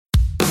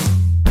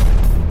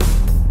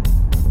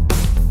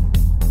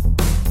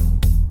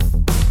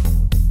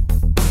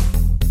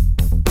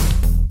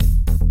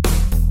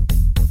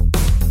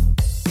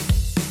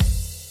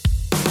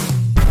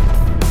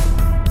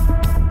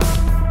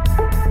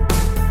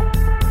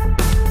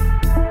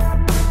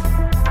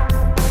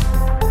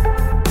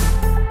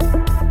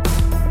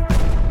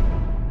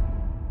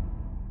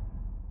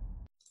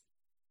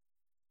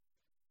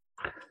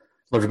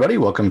Hello, everybody.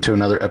 Welcome to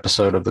another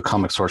episode of the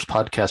Comic Source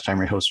Podcast. I'm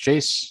your host,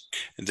 Jace.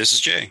 And this is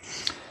Jay.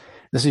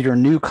 This is your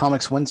new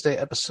Comics Wednesday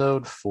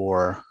episode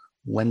for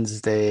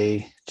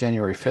Wednesday,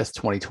 January 5th,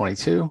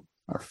 2022.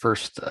 Our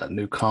first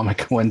new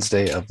Comic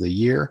Wednesday of the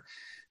year.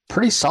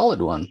 Pretty solid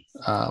one.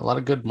 A lot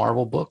of good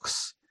Marvel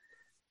books.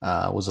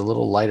 Was a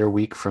little lighter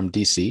week from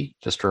DC.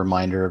 Just a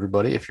reminder,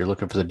 everybody, if you're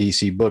looking for the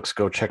DC books,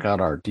 go check out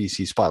our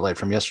DC Spotlight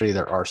from yesterday.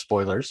 There are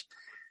spoilers,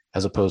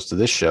 as opposed to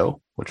this show,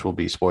 which will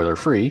be spoiler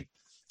free.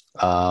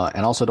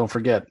 And also, don't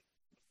forget,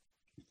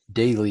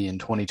 daily in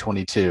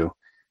 2022,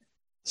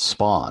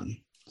 Spawn.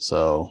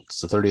 So it's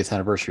the 30th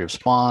anniversary of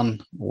Spawn.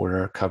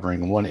 We're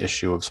covering one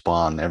issue of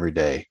Spawn every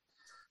day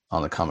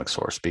on the Comic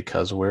Source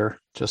because we're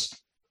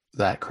just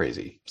that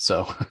crazy.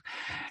 So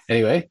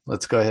anyway,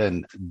 let's go ahead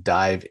and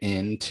dive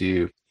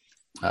into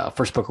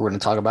first book we're going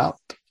to talk about.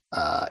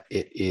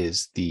 It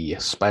is the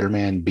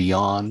Spider-Man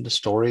Beyond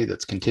story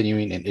that's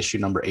continuing in issue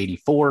number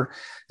 84.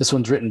 This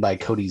one's written by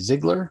Cody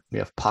Ziegler. We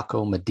have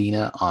Paco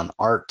Medina on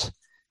art.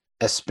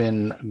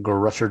 Espen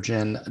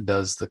Gruttergen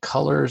does the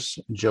colors.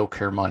 Joe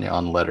Caramagna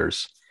on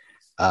letters.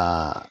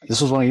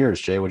 This was one of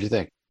yours, Jay. What do you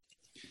think?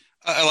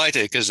 I liked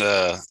it because,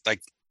 I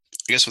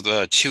guess with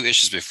the two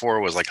issues before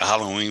was like a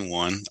Halloween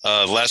one.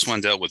 The last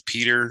one dealt with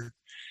Peter,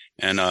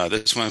 and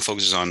this one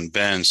focuses on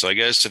Ben. So I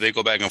guess if they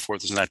go back and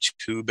forth, it's not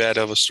too bad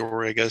of a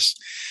story, I guess.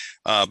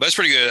 But it's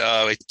pretty good.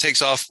 It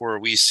takes off where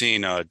we've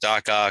seen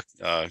Doc Ock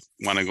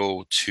want to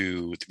go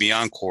to the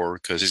Beyond Corps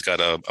because he's got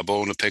a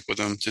bone to pick with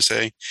him to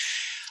say.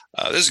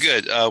 This is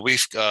good.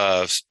 We've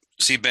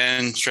see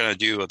Ben trying to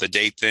do the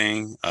date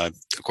thing. Of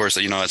course,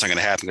 that's not going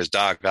to happen because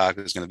Doc Ock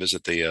is going to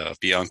visit the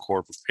Beyond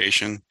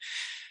Corporation.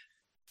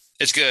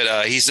 It's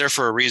good. He's there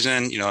for a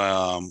reason.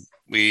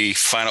 We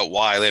find out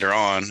why later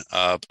on.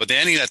 But the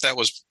ending that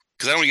was,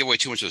 because I don't want to give away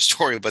too much of the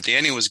story, but the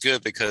ending was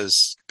good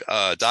because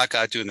Doc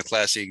Ock doing the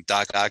classic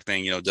Doc Ock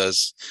thing,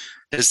 does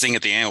his thing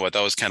at the end. What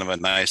that was kind of a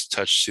nice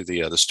touch to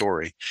the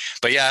story.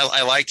 But yeah,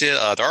 I liked it.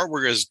 The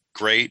artwork is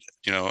great,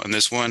 in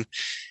this one.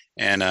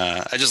 And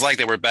I just like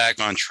that we're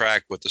back on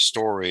track with the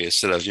story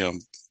instead of,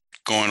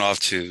 going off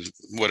to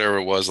whatever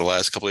it was the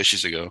last couple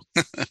issues ago.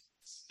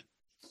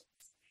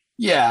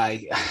 Yeah,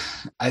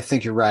 I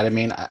think you're right. I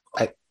mean,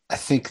 I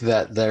think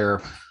that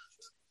they're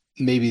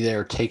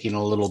taking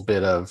a little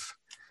bit of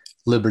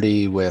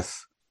liberty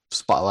with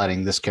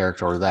spotlighting this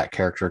character or that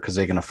character because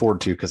they can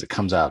afford to because it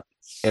comes out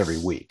every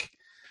week.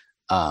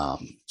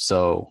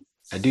 So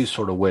I do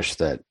sort of wish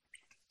that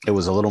it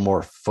was a little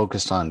more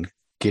focused on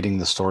getting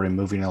the story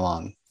moving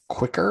along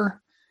quicker,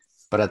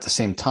 but at the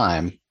same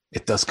time,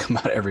 it does come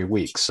out every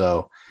week.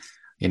 So,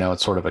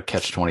 it's sort of a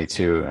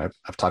catch-22.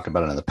 I've talked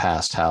about it in the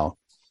past, how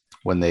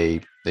when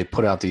they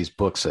put out these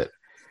books that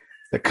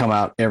come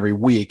out every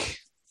week,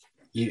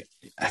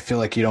 I feel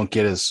like you don't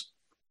get as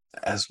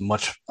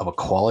much of a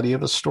quality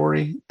of a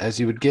story as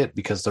you would get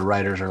because the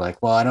writers are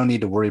like, well, I don't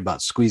need to worry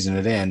about squeezing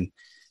it in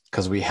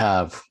because we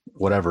have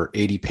whatever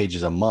 80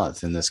 pages a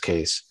month in this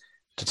case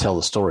to tell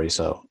the story.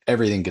 So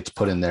everything gets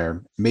put in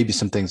there, maybe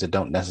some things that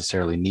don't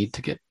necessarily need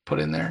to get put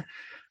in there.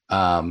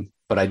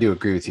 But I do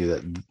agree with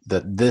you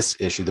that this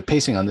issue, the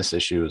pacing on this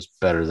issue is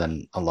better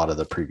than a lot of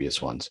the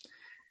previous ones.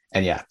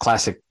 And yeah,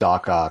 classic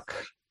Doc Ock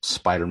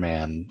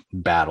Spider-Man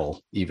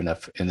battle, even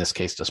if in this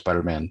case, the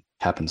Spider-Man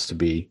happens to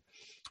be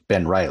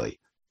Ben Reilly.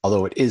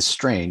 Although it is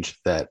strange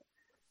that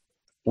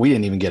we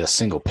didn't even get a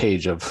single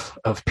page of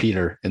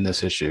Peter in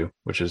this issue,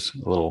 which is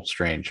a little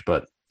strange,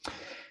 but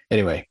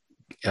anyway,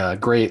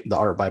 great. The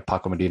art by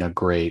Paco Medina,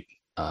 great.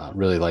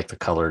 Really like the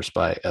colors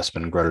by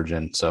Espen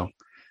Gruttergen. So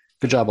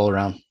good job all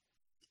around.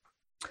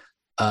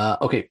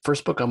 Okay,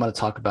 first book I'm going to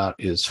talk about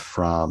is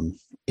from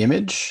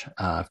Image.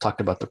 I've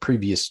talked about the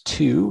previous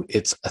two.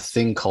 It's A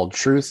Thing Called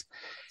Truth.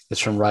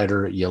 It's from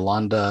writer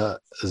Yolanda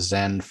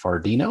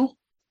Zanfardino.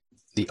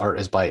 The art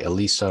is by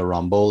Elisa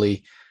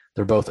Romboli.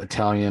 They're both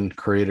Italian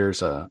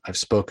creators. I've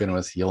spoken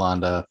with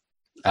Yolanda,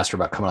 asked her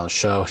about coming on the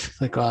show. She's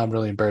like, oh, I'm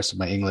really embarrassed with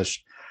my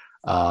English.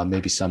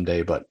 Maybe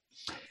someday. But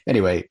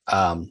anyway,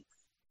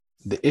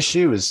 the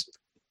issue is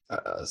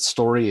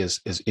story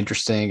is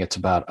interesting. It's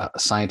about a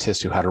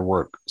scientist who had her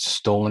work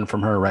stolen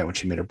from her right when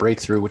she made a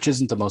breakthrough, which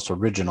isn't the most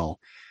original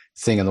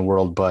thing in the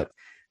world, but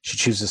she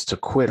chooses to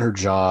quit her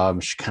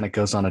job. She kind of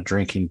goes on a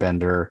drinking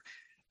bender,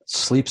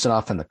 sleeps it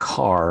off in the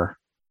car.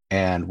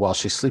 And while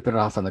she's sleeping it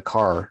off in the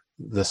car,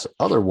 this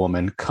other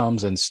woman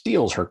comes and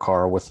steals her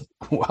car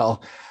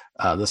while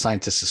the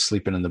scientist is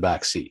sleeping in the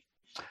back seat.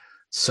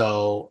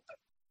 So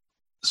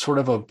sort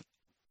of a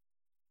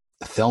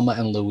Thelma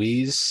and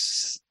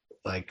Louise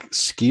like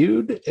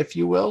skewed, if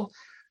you will,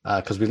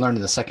 because we learned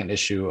in the second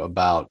issue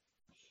about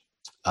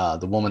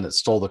the woman that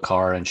stole the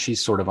car, and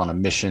she's sort of on a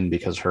mission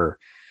because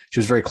she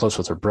was very close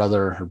with her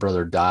brother. Her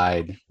brother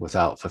died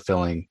without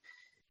fulfilling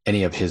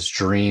any of his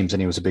dreams,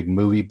 and he was a big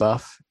movie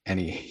buff, and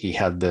he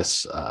had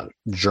this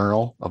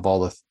journal of all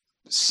the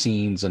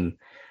scenes and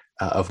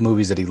of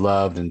movies that he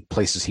loved and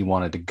places he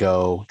wanted to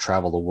go,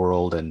 travel the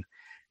world and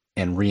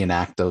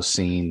reenact those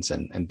scenes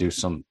and do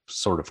some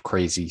sort of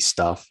crazy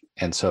stuff.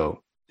 And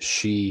so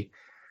she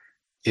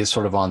is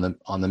sort of on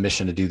the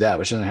mission to do that,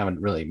 but she doesn't have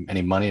really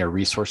any money or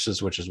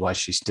resources, which is why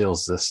she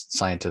steals this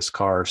scientist's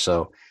car.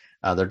 So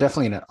they're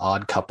definitely an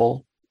odd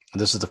couple.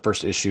 This is the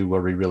first issue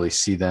where we really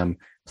see them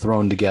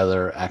thrown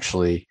together,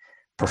 actually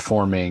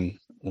performing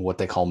what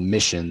they call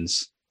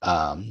missions.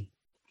 That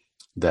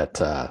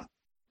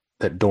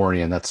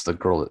Dorian, that's the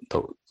girl,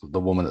 the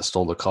woman that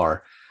stole the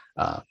car,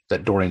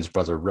 that Dorian's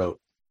brother wrote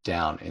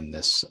down in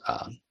this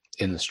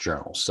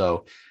journal.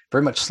 So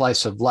very much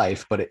slice of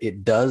life, but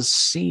it does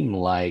seem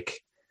like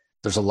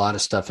there's a lot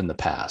of stuff in the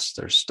past.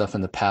 There's stuff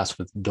in the past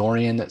with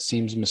Dorian that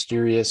seems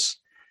mysterious,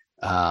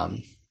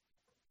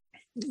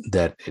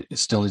 that it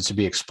still needs to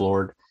be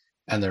explored.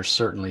 And there's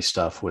certainly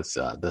stuff with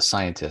the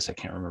scientist. I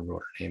can't remember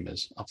what her name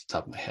is off the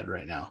top of my head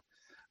right now,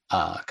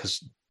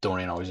 because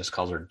Dorian always just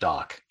calls her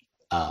Doc.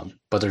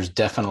 But there's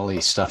definitely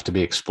stuff to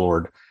be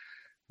explored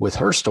with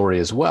her story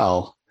as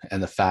well.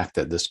 And the fact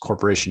that this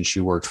corporation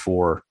she worked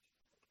for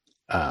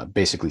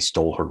basically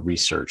stole her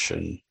research.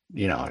 And,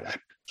 I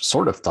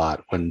sort of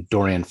thought when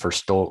Dorian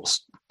first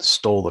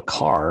stole the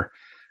car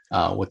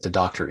with the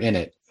doctor in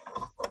it,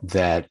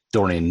 that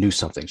Dorian knew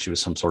something. She was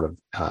some sort of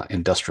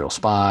industrial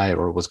spy,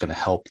 or was going to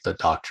help the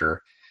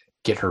doctor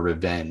get her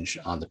revenge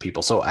on the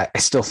people. So I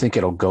still think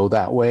it'll go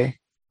that way,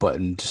 but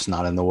just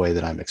not in the way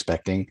that I'm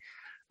expecting.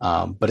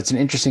 But it's an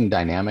interesting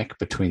dynamic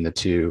between the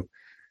two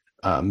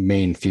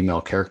main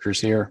female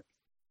characters here,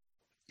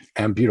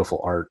 and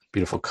beautiful art,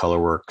 beautiful color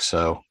work.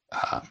 So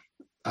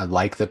I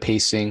like the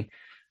pacing.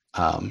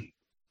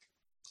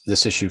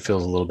 This issue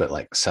feels a little bit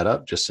like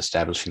setup, just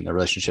establishing the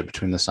relationship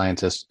between the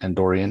scientist and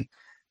Dorian.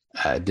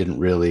 Didn't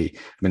really,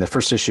 the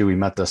first issue we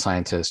met the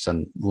scientist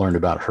and learned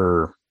about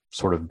her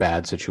sort of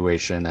bad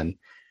situation. And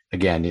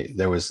again,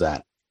 there was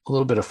that a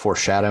little bit of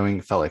foreshadowing.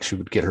 It felt like she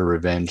would get her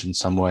revenge in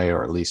some way,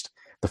 or at least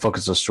the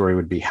focus of the story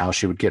would be how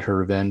she would get her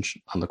revenge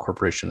on the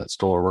corporation that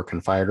stole her work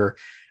and fired her.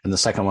 And the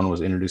second one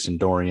was introducing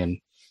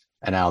Dorian.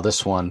 And now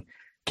this one,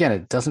 again,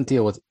 it doesn't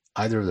deal with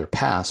either of their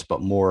past,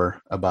 but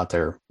more about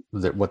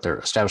what they're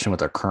establishing, what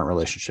their current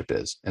relationship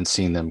is, and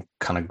seeing them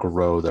kind of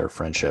grow their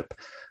friendship.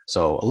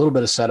 So a little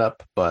bit of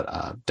setup, but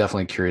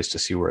definitely curious to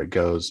see where it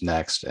goes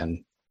next.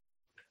 And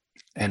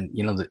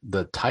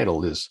the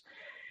title is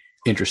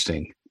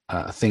interesting.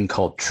 A thing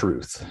called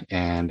truth.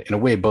 And in a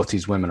way, both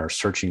these women are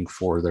searching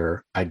for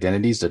their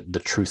identities,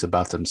 the truth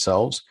about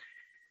themselves.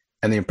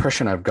 And the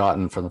impression I've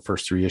gotten from the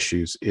first three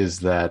issues is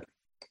that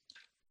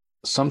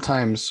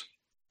sometimes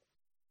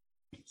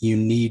you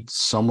need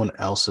someone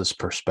else's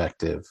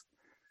perspective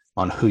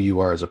on who you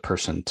are as a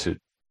person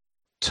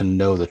to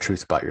know the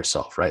truth about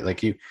yourself, right?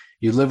 Like you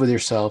live with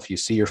yourself, you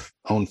see your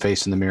own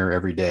face in the mirror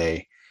every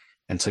day.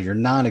 And so you're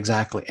not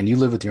exactly, and you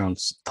live with your own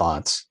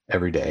thoughts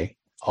every day,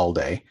 all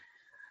day.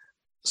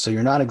 So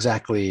you're not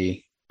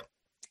exactly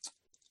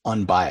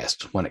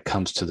unbiased when it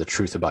comes to the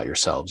truth about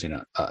yourselves,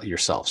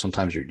 yourself.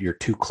 Sometimes you're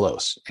too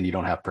close and you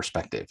don't have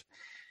perspective.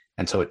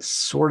 And so it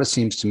sort of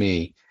seems to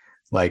me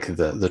like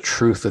the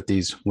truth that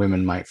these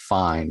women might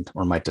find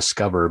or might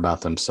discover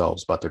about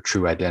themselves, about their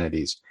true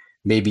identities,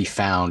 may be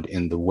found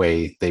in the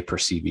way they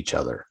perceive each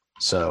other.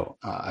 So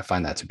I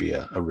find that to be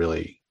a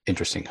really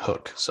interesting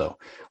hook. So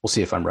we'll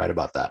see if I'm right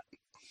about that.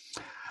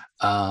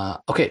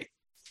 Okay.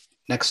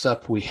 Next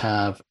up, we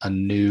have a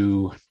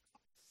new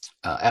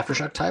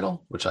AfterShock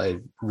title, which I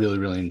really,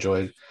 really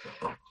enjoyed.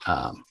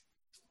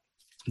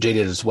 Jay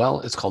did as well.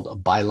 It's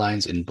called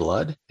Bylines in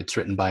Blood. It's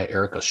written by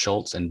Erica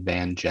Schultz and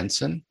Van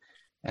Jensen.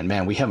 And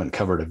man, we haven't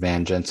covered a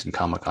Van Jensen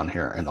comic on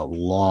here in a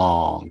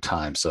long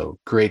time. So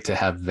great to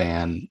have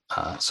Van,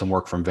 some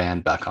work from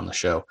Van back on the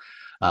show.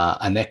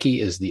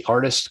 Aneki is the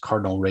artist.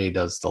 Cardinal Ray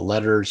does the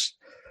letters.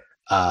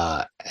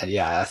 And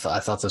yeah, I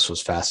thought this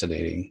was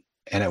fascinating.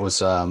 And it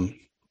was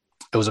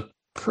a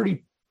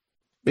pretty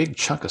big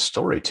chunk of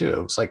story too.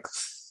 It was like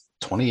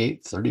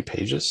 28, 30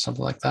 pages,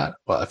 something like that.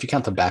 Well, if you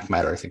count the back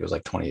matter, I think it was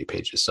like 28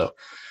 pages. So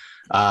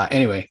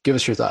anyway, give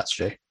us your thoughts,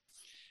 Jay.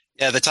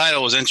 Yeah, the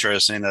title was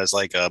interesting. It's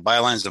like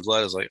Bylines of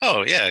Blood. I was like,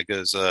 oh yeah,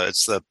 because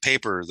it's the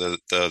paper,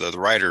 the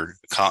writer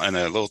and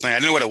the little thing. I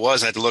knew what it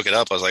was. I had to look it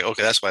up. I was like,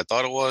 okay, that's what I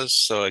thought it was.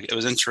 So it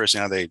was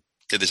interesting how they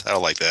did this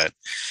title like that.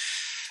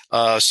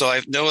 So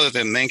I know that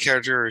the main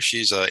character,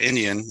 she's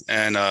Indian,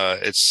 and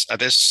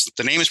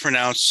the name is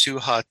pronounced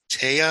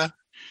Suhatea.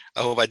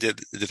 I hope I did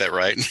that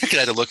right. I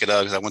had to look it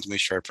up because I want to make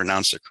sure I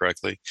pronounced it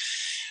correctly.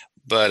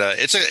 But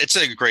it's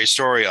a great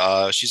story.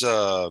 She's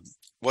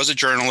was a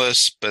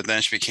journalist, but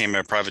then she became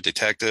a private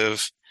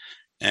detective,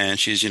 and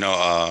she's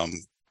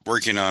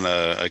working on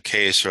a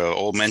case for an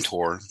old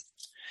mentor.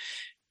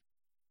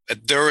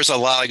 There was a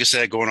lot, like I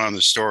said, going on in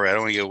the story. I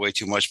don't want to give away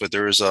too much, but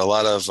there was a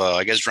lot of,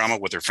 I guess, drama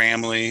with her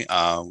family.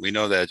 We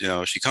know that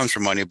she comes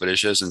from money, but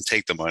she doesn't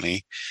take the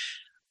money.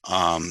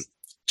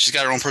 She's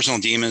got her own personal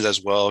demons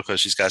as well, because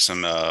she's got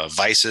some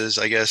vices,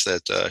 I guess,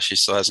 that she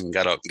still hasn't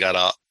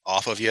got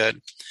off of yet.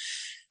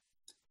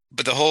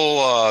 But the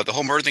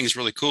whole murder thing is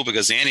really cool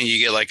because the ending, you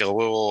get like a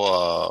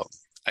little.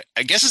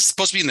 I guess it's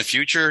supposed to be in the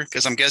future,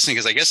 because I'm guessing,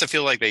 because I guess I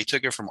feel like they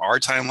took it from our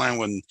timeline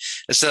when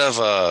instead of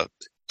a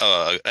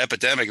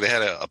epidemic, they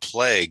had a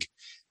plague,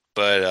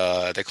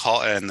 but they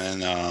call, and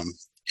then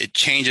it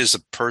changes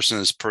a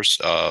person's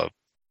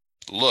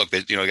look.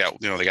 That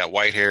they got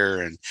white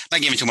hair, and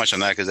not giving too much on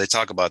that because they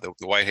talk about the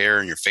white hair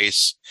and your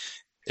face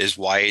is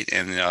white,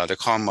 and they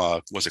call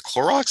them was it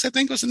Clorox? I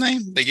think was the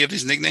name. They give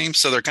these nicknames,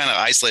 so they're kind of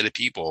isolated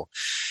people,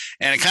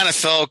 and it kind of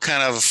felt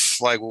kind of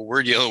like what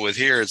we're dealing with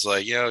here. It's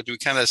like, do we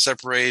kind of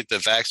separate the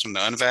vax from the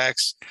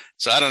unvax?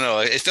 So I don't know.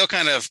 It felt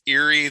kind of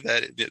eerie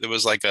that it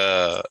was like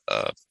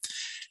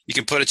you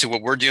can put it to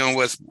what we're dealing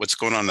with, what's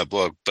going on in the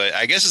book. But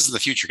I guess this is the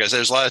future because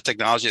there's a lot of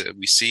technology that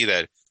we see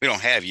that we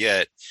don't have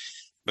yet,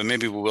 but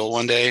maybe we will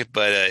one day.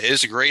 But it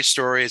is a great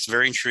story. It's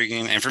very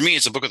intriguing. And for me,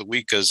 it's a book of the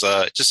week because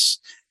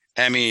just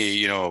had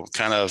me,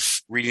 kind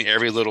of reading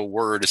every little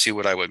word to see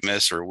what I would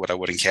miss or what I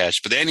wouldn't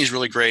catch. But the ending is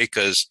really great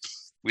because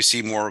we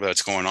see more of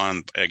what's going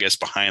on, I guess,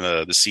 behind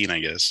the scene, I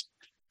guess.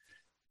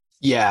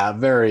 Yeah,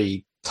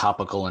 very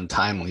topical and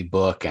timely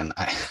book. And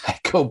I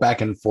go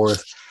back and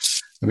forth.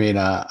 I mean,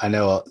 I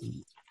know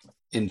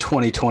in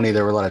 2020,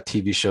 there were a lot of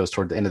TV shows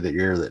toward the end of the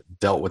year that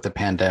dealt with the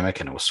pandemic.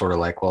 And it was sort of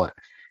like, well,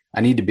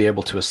 I need to be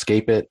able to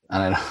escape it.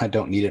 And I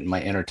don't need it in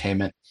my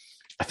entertainment.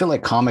 I feel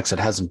like comics, it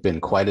hasn't been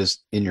quite as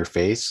in your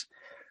face.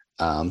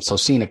 So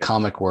seeing a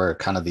comic where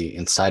kind of the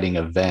inciting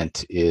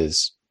event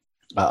is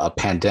a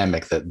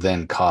pandemic that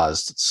then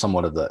caused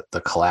somewhat of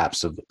the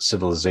collapse of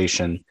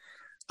civilization.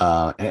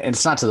 And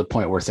it's not to the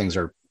point where things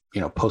are,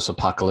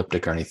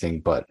 post-apocalyptic or anything,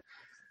 but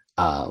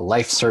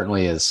life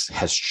certainly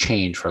has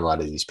changed for a lot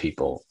of these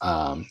people.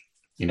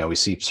 We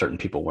see certain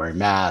people wearing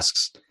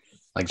masks.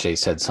 Like Jay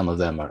said, some of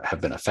them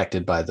have been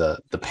affected by the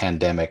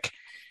pandemic.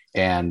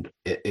 And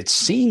it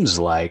seems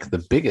like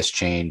the biggest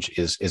change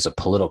is a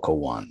political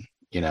one.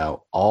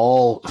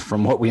 All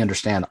from what we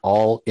understand,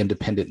 all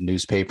independent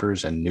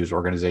newspapers and news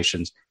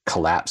organizations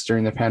collapsed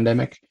during the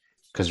pandemic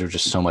because there's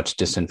just so much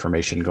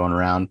disinformation going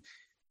around.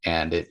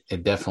 And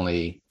it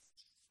definitely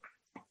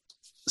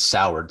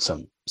soured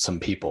some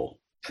people.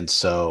 And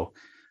so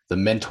the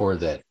mentor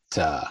that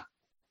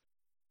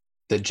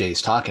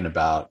Jay's talking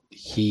about,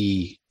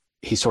 he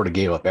sort of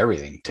gave up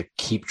everything to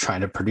keep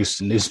trying to produce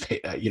a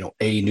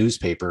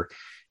newspaper.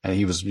 And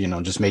he was,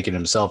 just making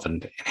himself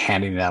and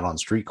handing it out on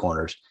street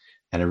corners.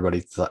 And everybody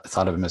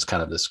thought of him as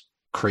kind of this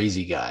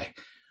crazy guy.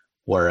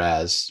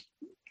 Whereas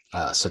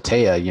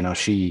Satya,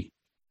 she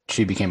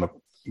became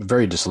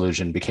very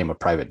disillusioned, became a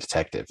private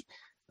detective.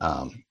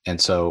 And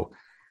so,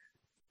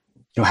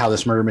 how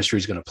this murder mystery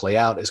is going to play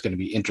out is going to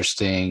be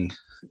interesting.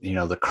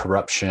 The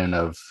corruption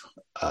of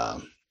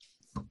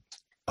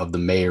the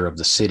mayor of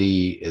the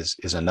city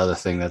is another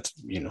thing that's,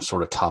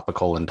 sort of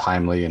topical and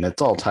timely. And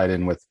it's all tied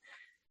in with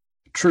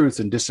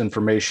truth and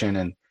disinformation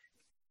and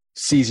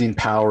seizing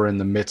power in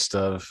the midst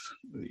of,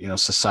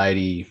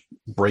 society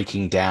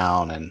breaking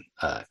down. And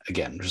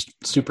again, just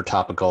super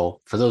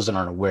topical. For those that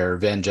aren't aware,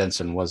 Van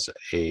Jensen was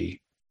a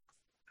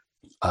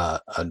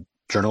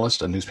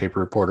journalist, a newspaper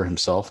reporter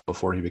himself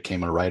before he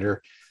became a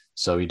writer.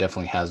 So he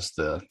definitely has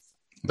the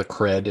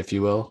cred, if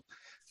you will,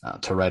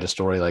 to write a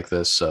story like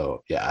this.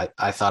 So yeah,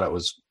 I thought it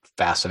was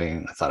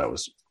fascinating. I thought it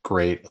was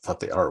great. I thought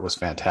the art was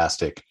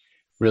fantastic,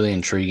 really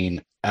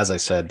intriguing. As I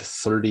said,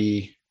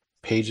 30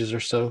 pages or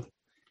so,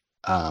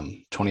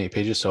 28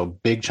 pages. So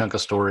big chunk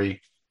of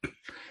story.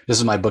 This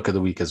is my book of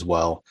the week as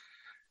well.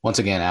 Once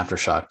again,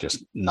 AfterShock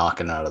just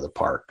knocking it out of the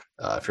park.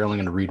 If you're only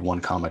going to read one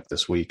comic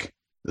this week,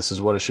 this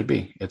is what it should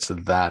be. It's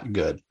that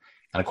good.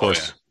 And of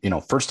course,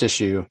 first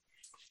issue,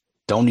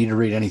 don't need to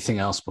read anything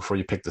else before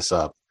you pick this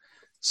up.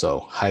 So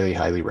highly,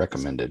 highly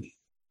recommended.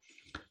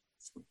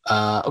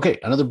 Okay.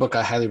 Another book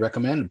I highly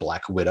recommend,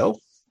 Black Widow,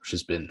 which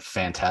has been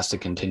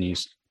fantastic,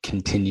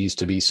 continues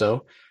to be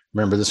so.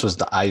 Remember, this was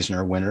the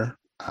Eisner winner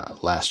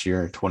last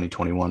year in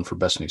 2021 for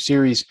Best New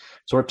Series.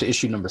 So we're up to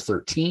issue number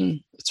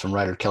 13. It's from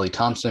writer Kelly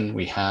Thompson.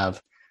 We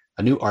have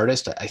a new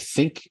artist. I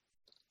think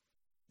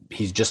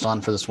he's just on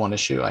for this one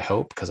issue, I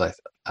hope, because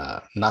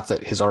not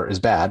that his art is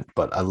bad,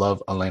 but I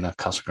love Elena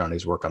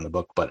Casagrande's work on the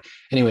book. But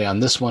anyway,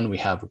 on this one, we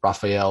have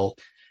Raphael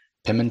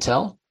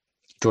Pimentel.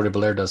 Jordi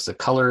Belair does the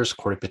colors,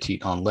 Corey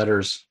Petit on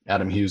letters.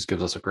 Adam Hughes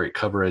gives us a great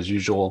cover as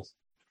usual.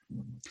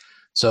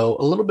 So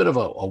a little bit of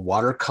a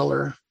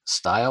watercolor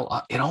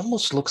style. It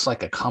almost looks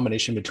like a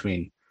combination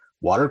between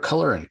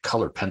watercolor and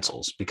color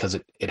pencils because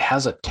it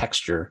has a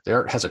texture. The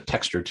art has a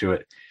texture to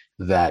it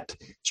that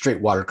straight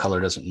watercolor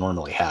doesn't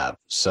normally have.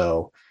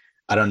 So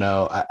I don't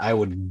know. I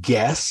would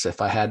guess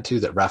if I had to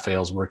that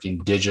Raphael's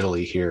working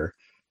digitally here,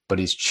 but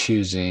he's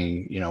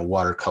choosing,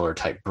 watercolor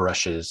type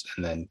brushes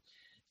and then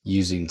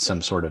using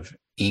some sort of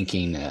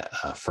inking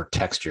for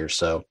texture.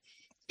 So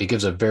it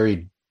gives a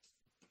very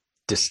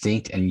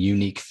distinct and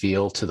unique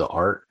feel to the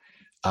art.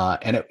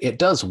 And it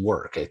does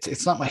work.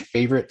 It's not my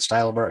favorite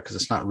style of art because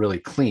it's not really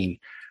clean,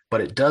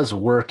 but it does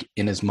work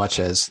in as much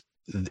as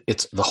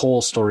the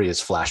whole story is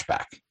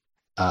flashback.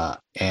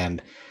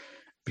 And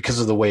because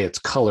of the way it's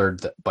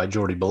colored by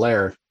Jordi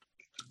Belair,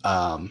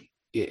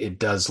 it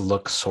does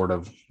look sort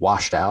of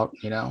washed out,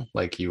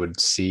 like you would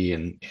see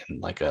in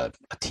like a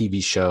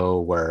TV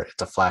show where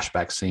it's a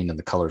flashback scene and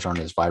the colors aren't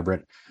as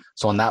vibrant.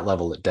 So on that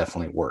level, it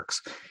definitely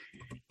works.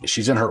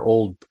 She's in her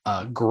old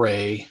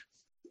gray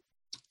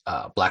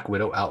Black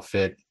Widow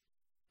outfit.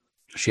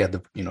 She had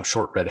the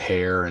short red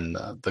hair and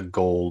the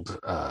gold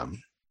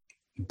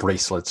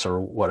bracelets or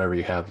whatever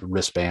you have,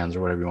 wristbands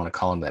or whatever you want to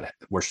call them, that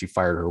where she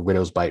fired her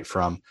widow's bite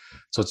from.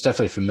 So it's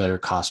definitely a familiar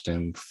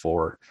costume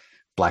for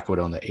Black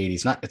Widow in the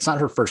 80s. It's not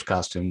her first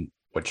costume,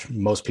 which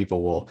most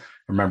people will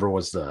remember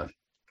was the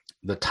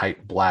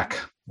tight black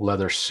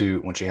leather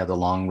suit when she had the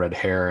long red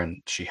hair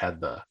and she had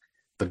the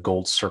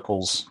gold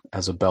circles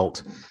as a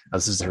belt.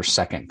 This is her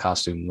second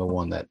costume, the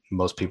one that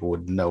most people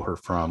would know her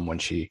from when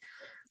she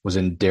was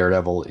in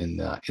Daredevil in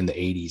the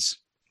 80s,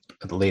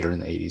 later in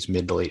the 80s,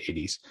 mid to late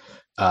 80s.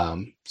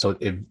 So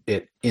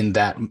it in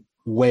that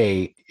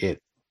way,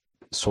 it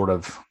sort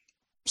of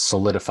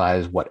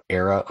solidifies what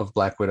era of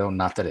Black Widow.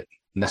 Not that it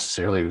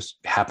necessarily was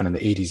happened in the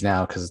 80s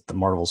now, because the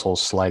Marvel's whole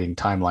sliding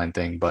timeline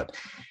thing, but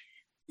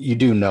you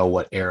do know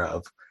what era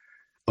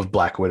of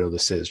Black Widow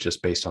this is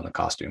just based on the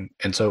costume.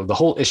 And so the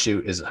whole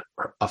issue is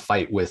a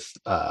fight with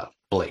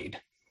Blade.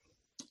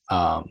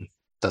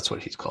 That's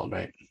what he's called,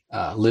 right?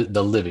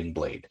 The Living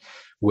Blade,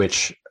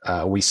 which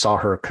we saw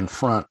her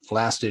confront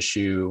last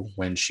issue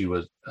when she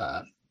was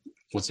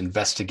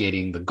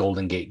investigating the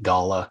Golden Gate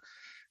Gala,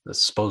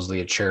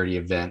 supposedly a charity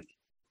event.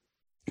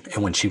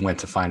 And when she went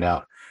to find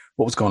out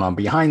what was going on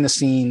behind the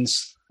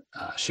scenes,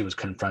 she was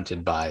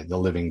confronted by the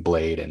Living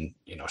Blade. And,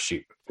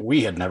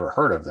 we had never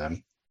heard of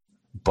them,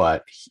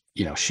 but,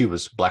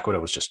 Black Widow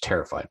was just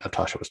terrified.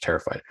 Natasha was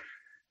terrified.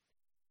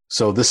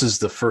 So this is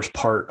the first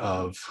part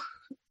of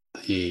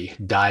the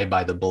Die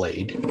by the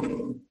Blade,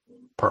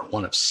 part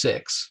 1 of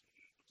 6.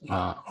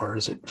 Or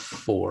is it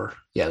 4?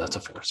 Yeah, that's a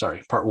 4.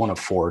 Sorry. Part 1 of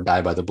 4,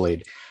 Die by the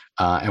Blade.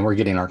 And we're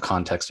getting our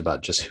context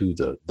about just who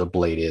the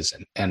Blade is.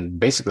 And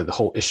basically the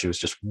whole issue is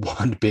just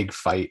one big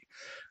fight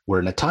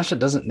where Natasha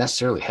doesn't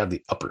necessarily have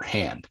the upper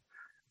hand.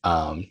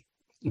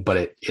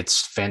 But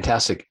it's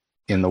fantastic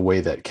in the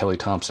way that Kelly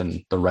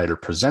Thompson, the writer,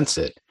 presents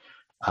it.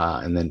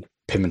 And then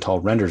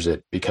Pimentel renders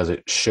it, because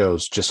it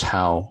shows just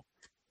how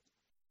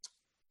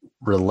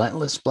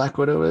relentless Black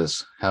Widow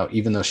is, how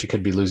even though she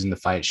could be losing the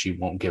fight, she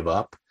won't give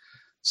up.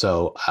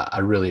 So I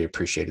really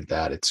appreciated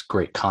that. It's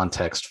great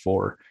context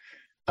for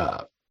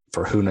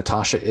who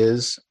Natasha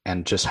is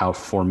and just how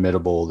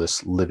formidable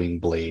this Living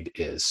Blade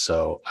is.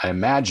 So I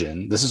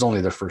imagine this is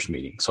only their first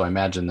meeting. So I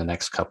imagine the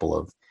next couple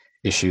of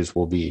issues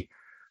will be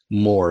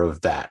more of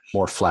that,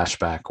 more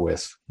flashback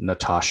with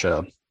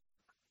Natasha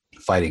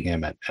fighting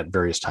him at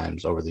various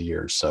times over the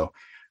years. So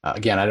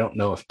again, I don't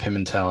know if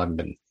Pimentel, I've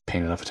been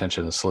paying enough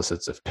attention to the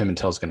solicits, if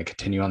Pimentel is going to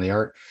continue on the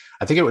art.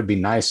 I think it would be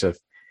nice if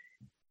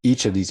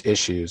each of these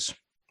issues,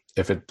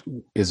 if it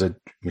is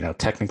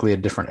technically a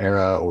different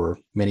era or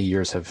many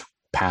years have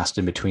passed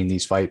in between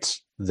these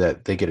fights,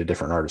 that they get a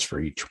different artist for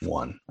each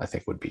one. I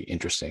think would be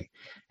interesting.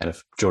 And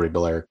if Jody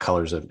Belair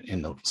colors it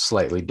in a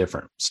slightly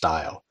different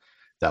style,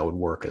 that would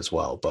work as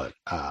well. But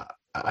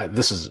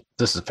this is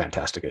a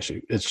fantastic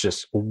issue. It's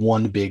just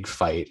one big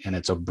fight, and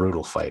it's a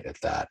brutal fight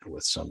at that,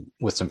 with some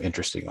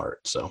interesting art.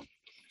 So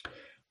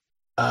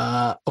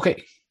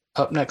okay,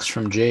 up next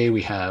from Jay,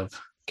 we have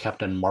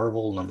Captain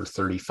Marvel number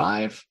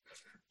 35.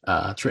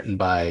 It's written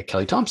by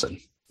Kelly Thompson,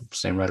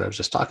 same writer I was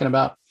just talking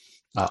about.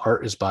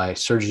 Art is by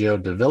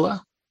Sergio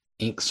Davila.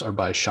 Inks are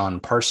by Sean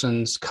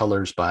Parsons.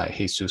 Colors by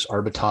Jesus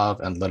Arbatov,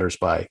 and letters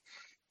by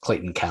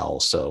Clayton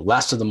Cowles. So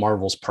Last of the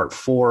Marvels, part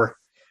 4.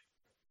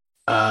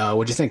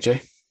 What'd you think,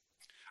 Jay?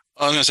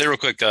 I was going to say real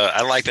quick,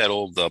 I like that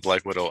old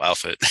Black Widow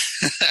outfit.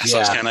 So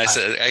it's kind of nice.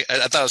 I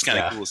thought it was kind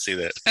of cool to see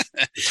that.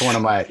 It's one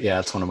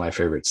of my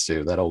favorites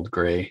too. That old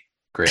gray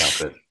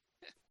outfit.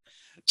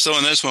 So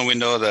in this one, we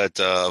know that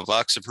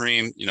Vox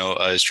Supreme,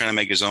 is trying to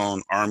make his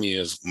own army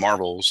of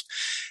Marvels,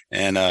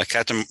 and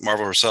Captain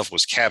Marvel herself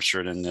was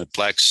captured in a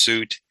black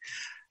suit.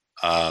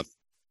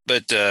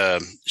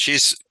 But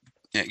she's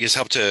gets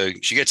help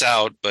she gets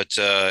out, but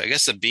I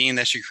guess the being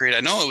that she created,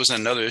 I know it was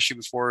another issue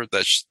before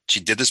that she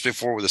did this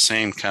before with the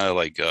same kind of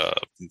like,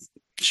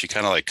 she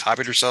kind of like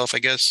copied herself, I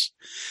guess.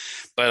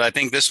 But I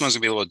think this one's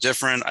gonna be a little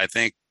different. I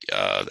think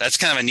that's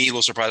kind of a neat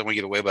little surprise when we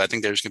get away, but I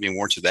think there's gonna be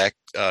more to that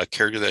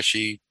character that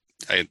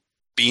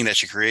being that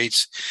she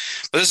creates.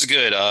 But this is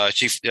good.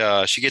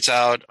 She gets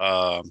out.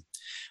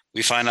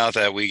 We find out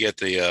that we get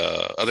the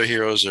other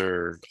heroes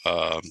are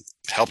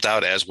helped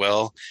out as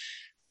well.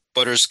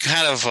 But there's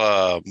kind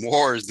of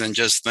more than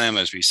just them,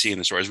 as we see in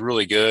the story. It's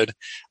really good.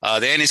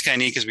 The ending's kind of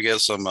neat because we get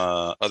some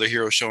other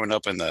heroes showing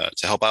up to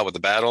help out with the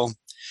battle.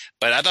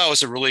 But I thought it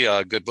was a really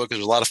good book.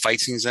 There's a lot of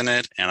fight scenes in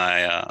it, and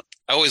I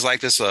always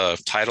like this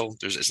title.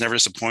 It's never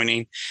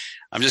disappointing.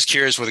 I'm just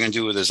curious what they're going to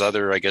do with this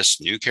other, I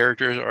guess, new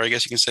character, or I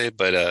guess you can say.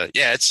 But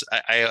yeah,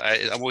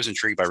 I'm always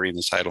intrigued by reading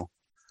this title.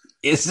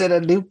 Is it a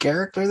new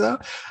character though?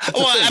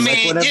 Well, I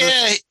mean,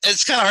 yeah,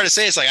 it's kind of hard to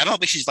say. It's like I don't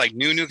think she's like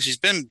new because she's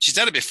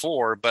done it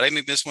before, but I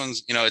think this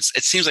one's,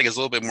 it seems like it's a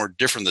little bit more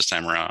different this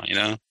time around,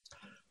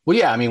 Well,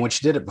 yeah, I mean, when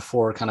she did it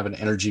before, kind of an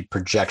energy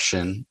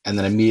projection, and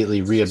then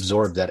immediately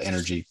reabsorbed that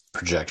energy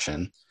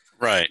projection.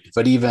 Right.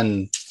 But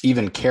even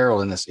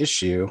Carol in this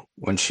issue,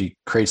 when she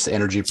creates the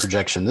energy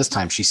projection this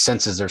time, she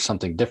senses there's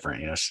something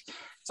different. It's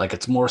like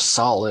it's more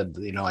solid.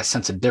 I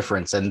sense a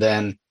difference, and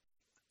then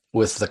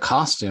with the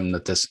costume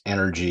that this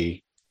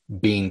energy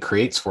being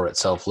creates for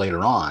itself later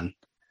on,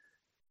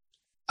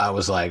 I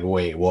was like,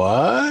 wait,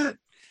 what?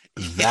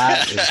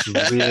 That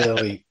is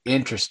really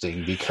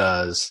interesting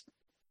because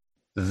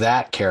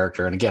that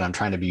character, and again, I'm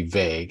trying to be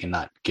vague and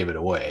not give it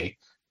away,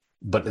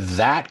 but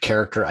that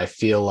character, I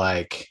feel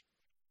like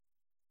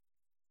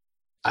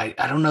I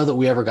don't know that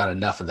we ever got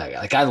enough of that.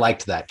 Like I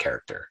liked that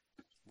character.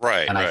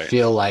 Right, And I right.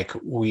 feel like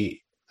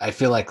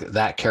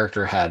that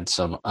character had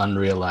some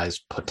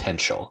unrealized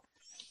potential.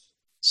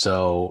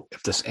 So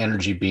if this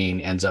energy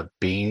being ends up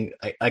being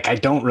I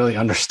don't really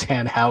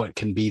understand how it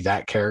can be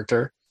that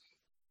character.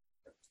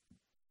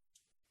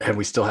 And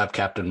we still have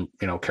Captain,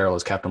 Carol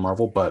as Captain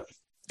Marvel, but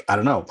I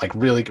don't know, like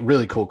really,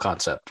 really cool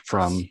concept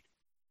from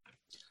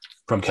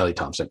Kelly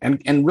Thompson,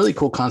 and really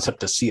cool concept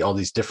to see all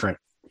these different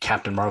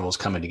Captain Marvels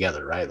coming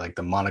together, right? Like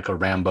the Monica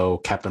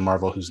Rambeau Captain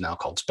Marvel, who's now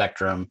called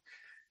Spectrum,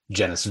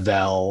 Janice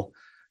Vell,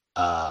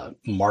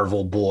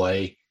 Marvel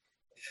Boy.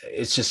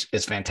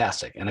 It's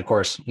fantastic. And of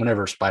course,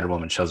 whenever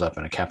Spider-Woman shows up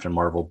in a Captain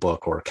Marvel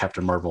book or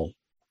Captain Marvel,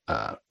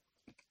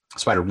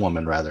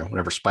 Spider-Woman rather,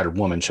 whenever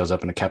Spider-Woman shows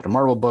up in a Captain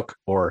Marvel book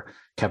or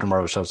Captain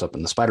Marvel shows up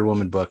in the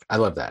Spider-Woman book, I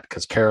love that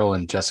because Carol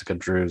and Jessica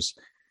Drew's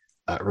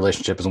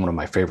relationship is one of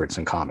my favorites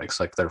in comics.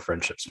 Like their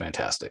friendship's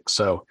fantastic.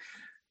 So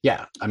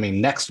yeah, I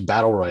mean, next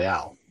Battle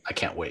Royale, I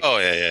can't wait. Oh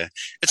yeah, yeah.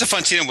 It's a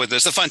fun team with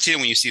this. It's a fun team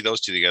when you see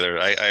those two together.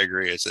 I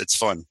agree. It's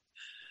fun.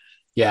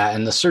 Yeah,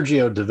 and the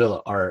Sergio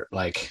Davila art,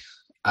 like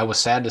I was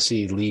sad to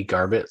see Lee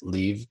Garbett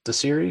leave the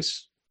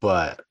series,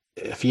 but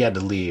if he had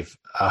to leave,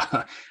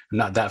 I'm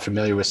not that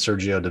familiar with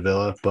Sergio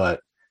Davila,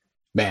 but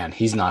man,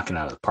 he's knocking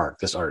out of the park.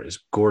 This art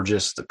is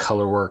gorgeous. The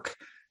color work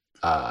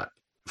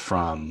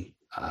from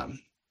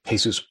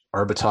Jesus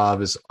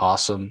Arbatov is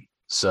awesome.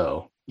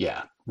 So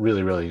yeah,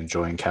 really, really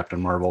enjoying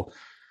Captain Marvel.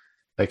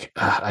 Like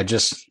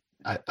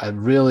I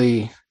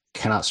really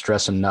cannot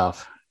stress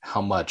enough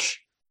how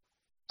much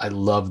I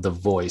love the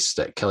voice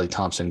that Kelly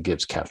Thompson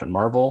gives Captain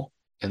Marvel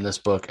in this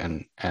book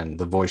and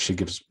the voice she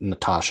gives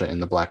Natasha in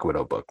the Black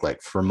Widow book.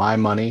 Like for my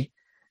money,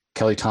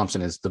 Kelly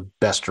Thompson is the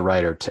best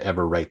writer to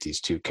ever write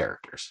these two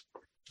characters.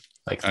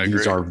 Like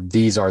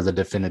these are the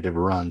definitive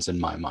runs in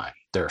my mind.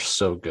 They're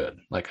so good.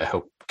 Like I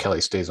hope Kelly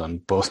stays on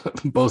both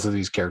of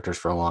these characters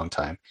for a long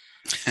time.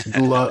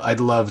 I'd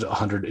loved a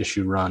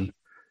 100-issue run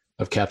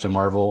of Captain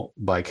Marvel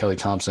by Kelly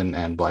Thompson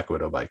and Black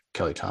Widow by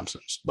Kelly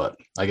Thompson. But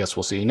I guess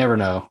we'll see. You never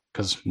know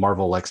because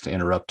Marvel likes to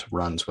interrupt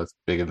runs with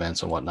big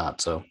events and whatnot.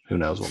 So who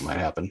knows what might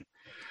happen.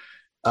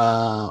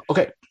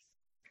 Okay.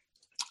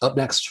 Up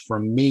next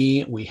from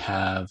me, we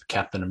have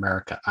Captain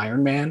America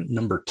Iron Man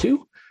 #2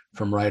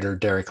 from writer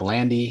Derek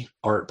Landy,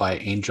 art by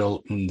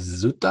Angel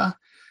Unzuta,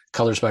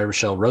 colors by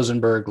Rochelle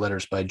Rosenberg,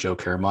 letters by Joe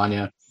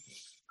Caramagna.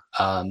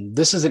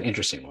 This is an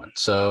interesting one.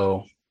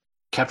 So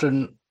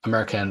Captain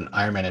America and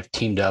Iron Man have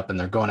teamed up and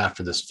they're going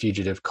after this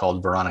fugitive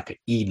called Veronica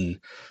Eden.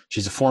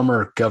 She's a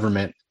former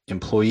government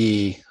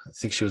employee. I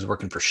think she was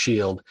working for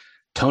S.H.I.E.L.D.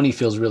 Tony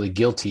feels really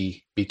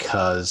guilty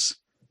because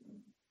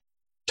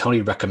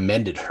Tony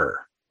recommended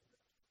her.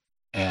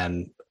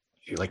 And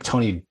like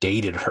Tony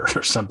dated her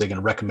or something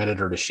and recommended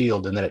her to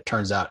S.H.I.E.L.D. And then it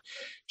turns out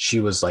she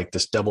was like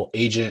this double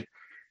agent.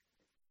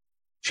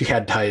 She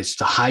had ties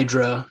to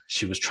Hydra.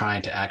 She was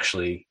trying to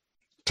actually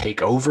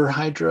take over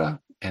Hydra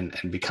and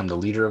become the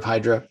leader of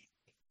Hydra.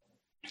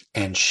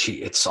 And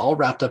it's all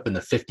wrapped up in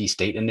the 50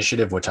 State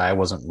Initiative, which I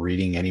wasn't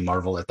reading any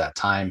Marvel at that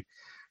time.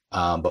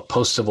 But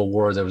post Civil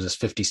War, there was this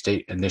 50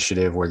 State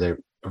Initiative where the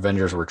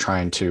Avengers were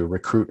trying to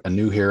recruit a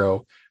new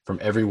hero from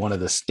every one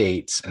of the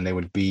states. And they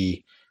would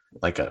be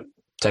like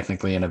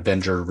technically an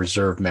Avenger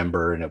reserve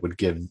member. And it would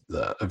give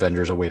the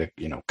Avengers a way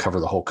to, cover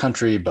the whole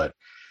country. But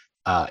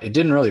it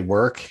didn't really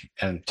work.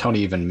 And Tony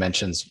even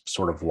mentions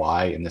sort of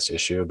why in this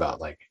issue about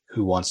like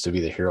who wants to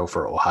be the hero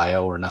for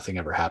Ohio where nothing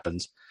ever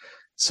happens.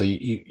 So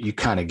you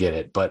kind of get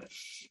it, but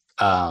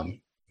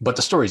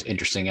the story is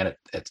interesting and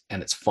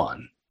it's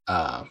fun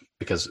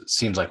because it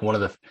seems like one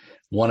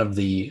of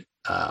the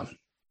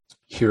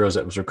heroes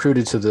that was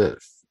recruited to the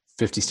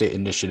 50 State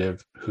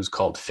Initiative, who's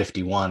called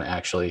 51,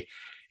 actually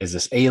is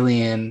this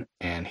alien,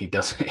 and he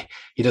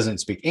doesn't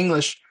speak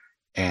English,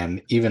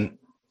 and even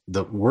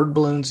the word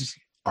balloons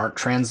aren't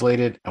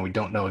translated, and we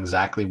don't know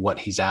exactly what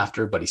he's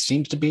after, but he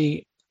seems to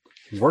be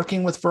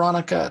working with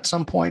Veronica at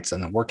some points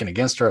and then working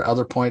against her at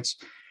other points.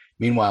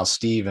 Meanwhile,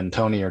 Steve and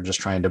Tony are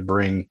just trying to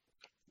bring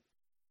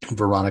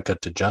Veronica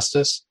to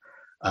justice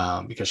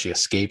because she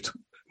escaped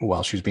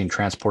while she was being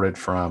transported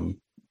from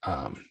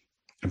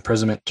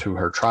imprisonment to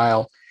her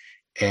trial.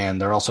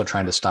 And they're also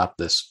trying to stop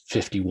this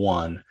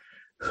 51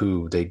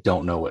 who they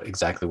don't know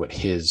exactly what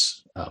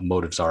his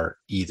motives are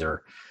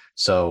either.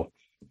 So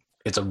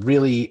it's a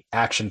really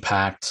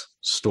action-packed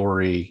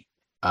story.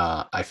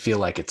 I feel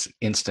like it's an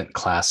instant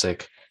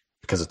classic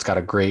because it's got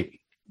a great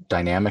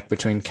dynamic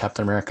between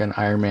Captain America and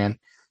Iron Man.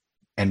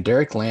 And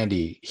Derek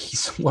Landy,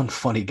 he's one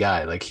funny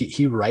guy. Like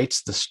he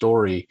writes the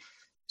story.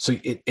 So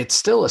it's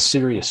still a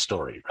serious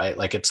story, right?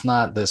 Like it's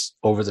not this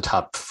over the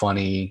top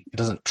funny. It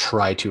doesn't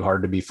try too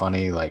hard to be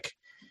funny. Like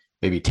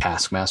maybe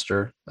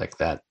Taskmaster, like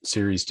that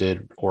series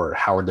did, or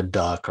Howard the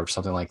Duck or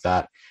something like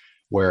that,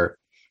 where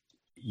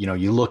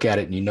you look at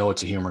it and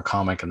it's a humor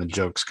comic and the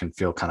jokes can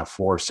feel kind of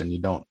forced and you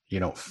don't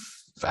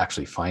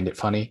actually find it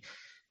funny.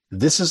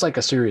 This is like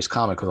a serious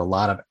comic with a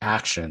lot of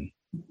action.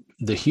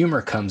 The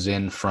humor comes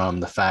in from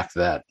the fact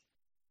that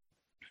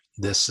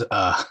this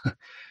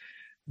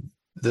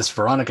this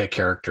Veronica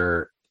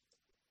character,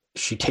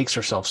 she takes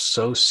herself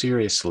so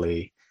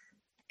seriously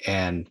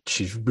and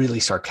she's really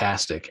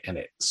sarcastic, and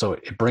it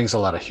brings a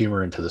lot of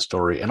humor into the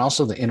story, and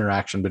also the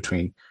interaction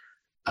between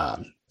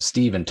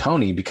Steve and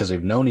Tony, because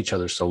they've known each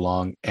other so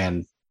long,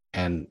 and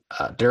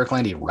Derek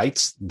Landy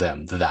writes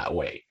them that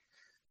way.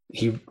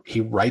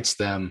 He writes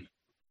them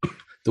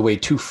the way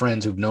two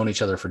friends who've known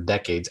each other for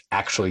decades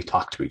actually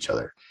talk to each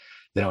other.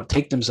 They don't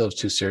take themselves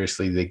too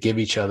seriously. They give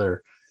each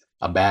other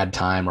a bad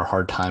time or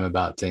hard time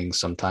about things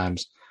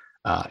sometimes,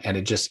 and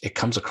it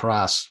comes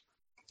across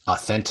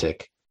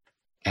authentic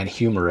and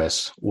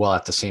humorous, while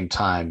at the same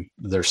time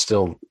there's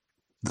still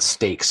the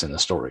stakes in the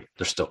story.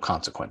 There's still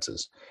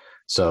consequences.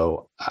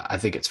 So I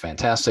think it's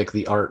fantastic.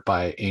 The art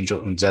by Angel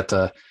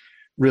Unzeta,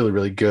 really,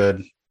 really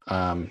good.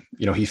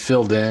 He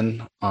filled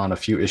in on a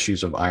few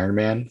issues of Iron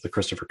Man, the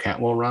Christopher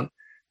Cantwell run,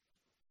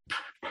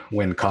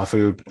 when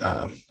Kafu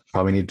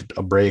probably needed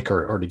a break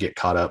or to get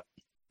caught up.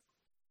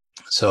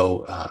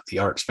 So the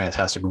art's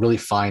fantastic. Really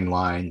fine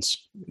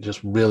lines, just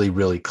really,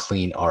 really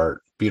clean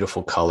art,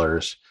 beautiful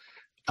colors.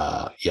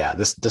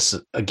 This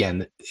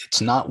again,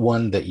 it's not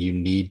one that you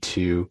need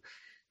to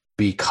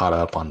be caught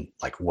up on,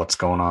 like what's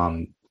going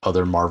on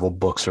other Marvel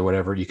books or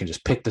whatever. You can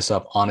just pick this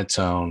up on its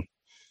own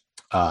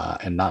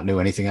and not know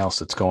anything else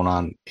that's going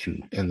on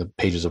in the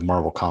pages of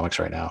Marvel Comics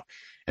right now,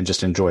 and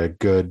just enjoy a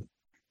good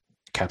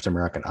Captain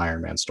America and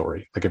Iron Man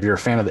story. Like if you're a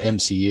fan of the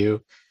MCU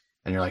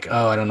and you're like,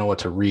 oh, I don't know what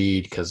to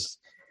read because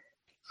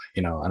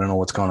I don't know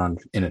what's going on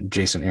in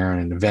Jason Aaron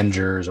and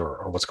Avengers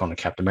or what's going on in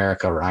Captain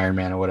America or Iron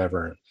Man or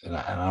whatever, and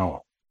I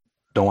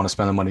don't want to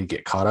spend the money to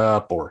get caught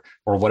up or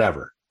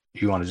whatever.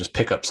 You want to just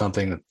pick up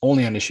something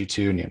only on issue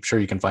 2, and I'm sure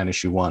you can find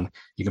issue 1.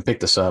 You can pick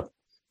this up,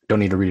 don't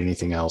need to read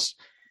anything else,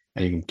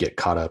 and you can get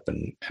caught up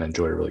and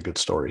enjoy a really good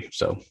story.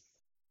 So,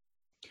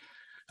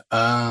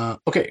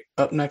 okay,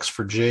 up next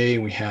for Jay,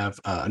 we have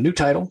a new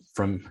title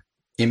from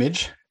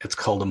Image. It's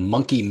called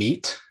Monkey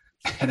Meat,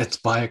 and it's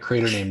by a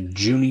creator named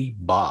Junie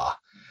Ba,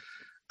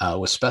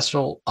 with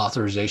special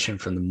authorization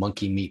from the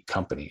Monkey Meat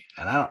Company.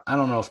 And I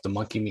don't know if the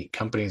Monkey Meat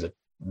Company is a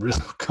real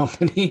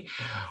company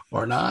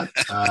or not,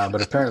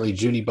 but apparently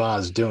Junie Ba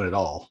is doing it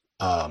all.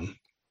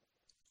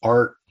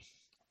 Art,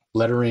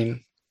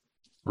 lettering,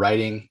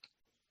 writing.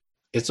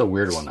 It's a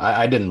weird one.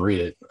 I didn't read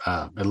it.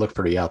 It looked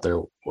pretty out there.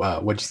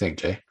 What'd you think,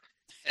 Jay?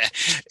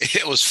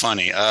 It was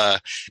funny.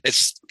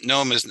 It's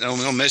no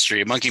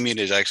mystery. Monkey meat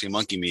is actually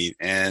monkey meat,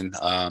 and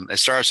it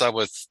starts out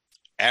with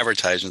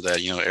advertisements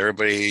that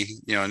everybody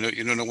you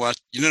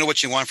know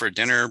what you want for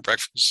dinner,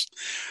 breakfast,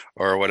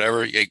 or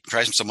whatever. You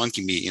try some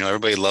monkey meat.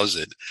 Everybody loves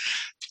it.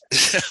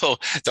 So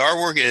the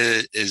artwork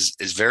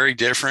is very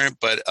different,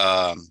 but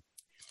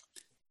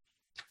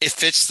it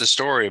fits the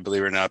story,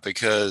 believe it or not,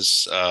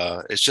 because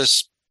it's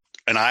just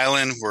an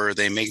island where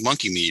they make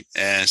monkey meat.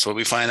 And so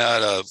we find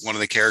out one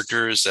of the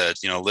characters that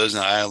lives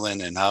on the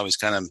island and how he's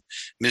kind of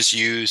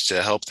misused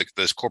to help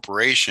this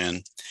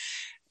corporation.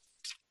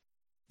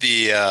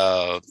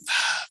 The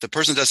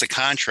person does the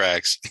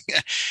contracts.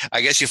 I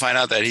guess you find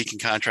out that he can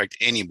contract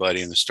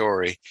anybody in the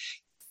story.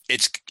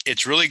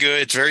 It's really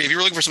good. It's if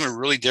you're looking for something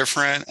really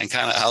different and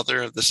kind of out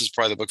there, this is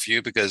probably the book for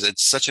you, because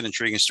it's such an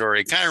intriguing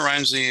story. It kind of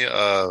reminds me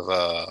of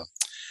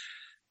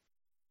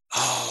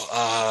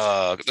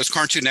those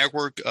Cartoon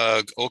Network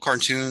old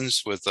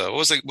cartoons with what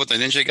was it with the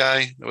ninja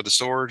guy with the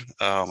sword?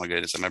 Oh my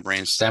goodness, my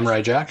brain's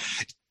Samurai Jack.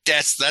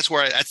 That's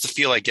the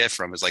feel I get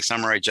from it. It's like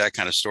Samurai Jack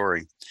kind of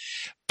story.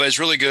 But it's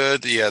really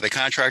good. The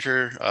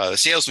contractor, the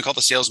salesman, called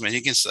the salesman,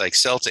 he can like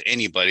sell to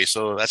anybody.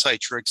 So that's how he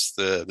tricks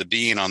the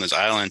being on this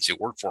island to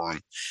work for him.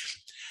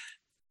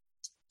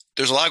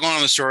 There's a lot going on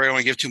in the story. I don't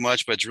want to give too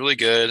much, but it's really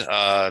good.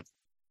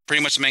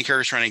 Pretty much the main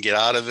character is trying to get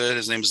out of it.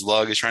 His name is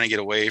Lug. He's trying to get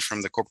away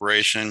from the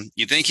corporation.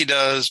 You think he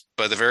does,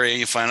 but at the very end,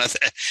 you find out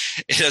that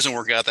it doesn't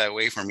work out that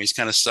way for him. He's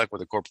kind of stuck with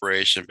the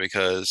corporation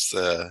because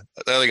the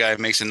other guy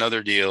makes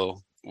another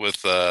deal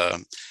with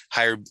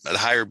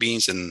higher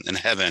beings in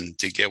heaven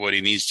to get what he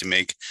needs to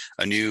make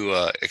a new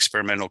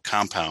experimental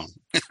compound.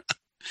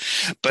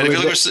 But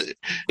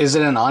is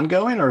it an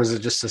ongoing or is it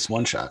just this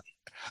one shot?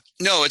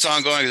 No, it's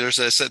ongoing. There's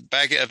at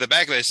the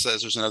back of it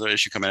says there's another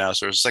issue coming out.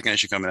 So there's a second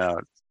issue coming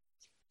out.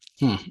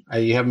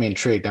 You have me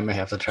intrigued. I may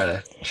have to try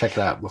to check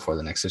that out before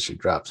the next issue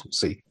drops. We'll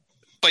see.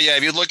 But yeah,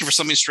 if you're looking for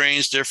something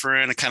strange,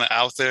 different, and kind of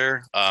out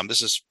there,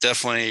 this is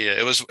definitely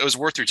it was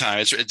worth your time.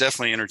 It's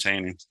definitely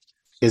entertaining.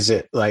 Is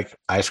it like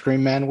Ice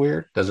Cream Man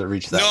weird? Does it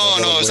reach that?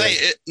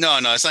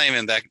 No, it's not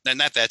even that.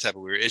 Not that type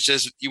of weird. It's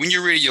just when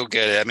you read it, you'll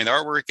get it. I mean, the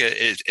artwork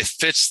it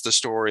fits the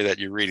story that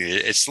you're reading.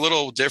 It's a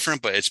little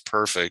different, but it's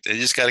perfect. And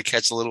you just got to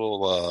catch the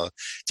little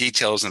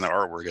details in the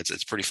artwork.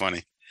 It's pretty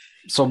funny.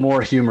 So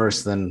more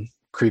humorous than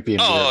creepy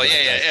and weird. Oh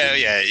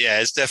yeah.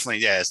 It's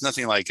definitely It's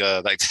nothing like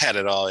that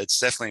at all. It's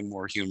definitely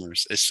more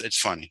humorous. It's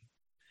funny.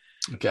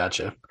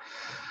 Gotcha.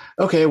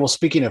 Okay, well,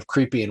 speaking of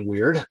creepy and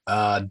weird,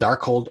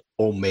 Darkhold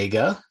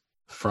Omega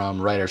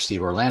from writer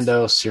Steve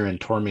Orlando, Ciaran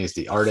Tormey is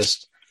the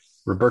artist,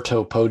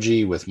 Roberto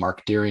Poggi with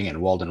Mark Deering and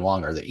Walden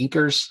Wong are the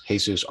inkers,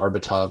 Jesus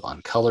Arbitov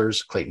on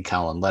colors, Clayton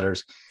Cowell on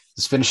letters.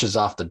 This finishes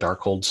off the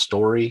Darkhold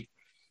story.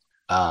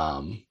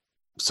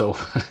 So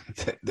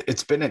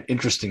it's been an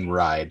interesting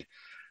ride.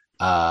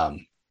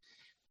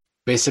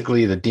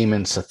 Basically, the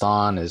demon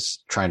Sathan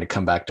is trying to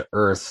come back to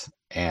Earth,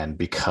 and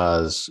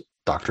because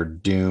Dr.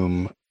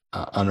 Doom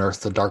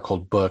unearthed the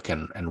Darkhold book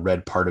and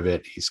read part of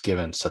it, he's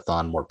given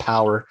Sathan more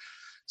power.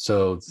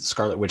 So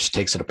Scarlet Witch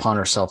takes it upon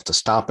herself to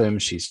stop him.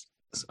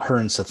 Her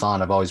and Sathan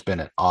have always been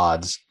at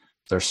odds.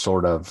 They're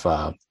sort of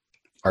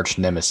arch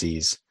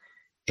nemeses.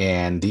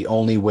 And the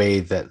only way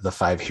that the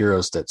 5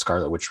 heroes that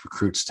Scarlet Witch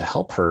recruits to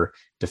help her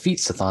defeat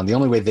Sathan, the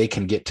only way they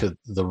can get to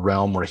the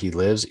realm where he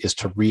lives is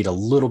to read a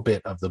little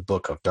bit of the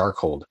book of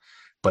Darkhold,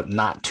 but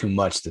not too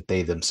much that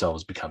they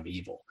themselves become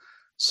evil.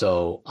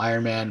 So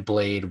Iron Man,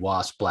 Blade,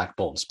 Wasp, Black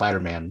Bolt, and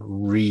Spider-Man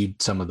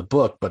read some of the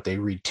book, but they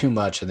read too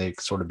much and they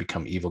sort of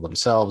become evil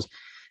themselves.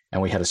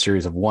 And we had a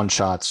series of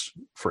one-shots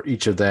for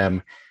each of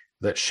them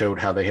that showed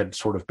how they had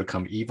sort of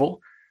become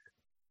evil.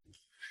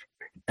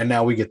 And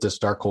now we get this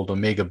Darkhold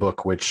Omega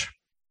book, which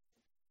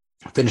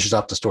finishes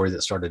up the story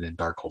that started in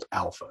Darkhold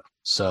Alpha.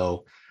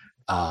 So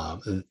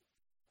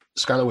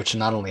Scarlet Witch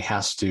not only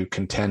has to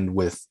contend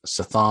with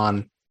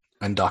Sathan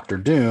and Doctor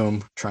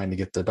Doom trying to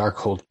get the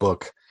Darkhold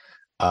book,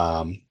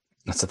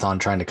 Sathan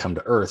trying to come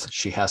to Earth,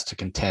 she has to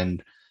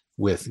contend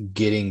with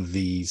getting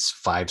these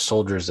 5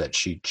 soldiers that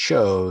she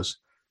chose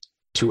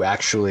to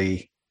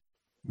actually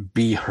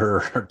be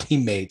her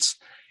teammates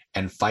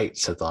and fight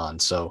Sathan.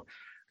 So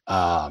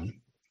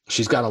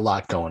she's got a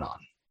lot going on.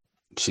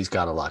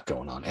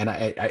 And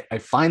I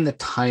find the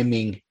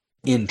timing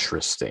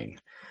interesting.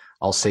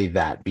 I'll say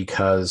that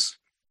because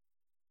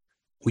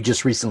we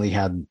just recently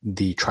had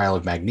the trial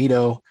of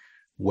Magneto,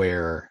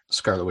 where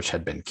Scarlet Witch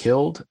had been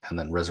killed and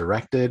then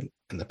resurrected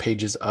in the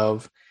pages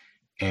of.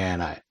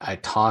 And I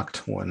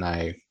talked when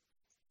I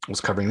was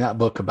covering that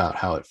book about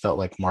how it felt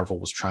like Marvel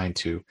was trying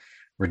to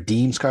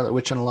redeem Scarlet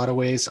Witch in a lot of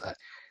ways.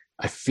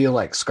 I feel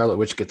like Scarlet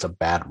Witch gets a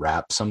bad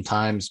rap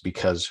sometimes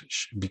because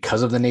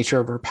of the nature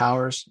of her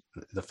powers,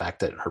 the fact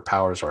that her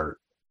powers are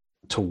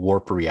to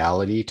warp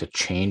reality, to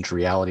change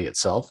reality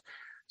itself.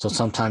 So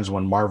sometimes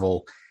when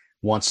Marvel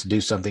wants to do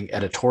something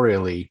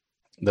editorially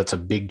that's a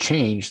big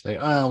change,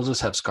 we'll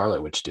just have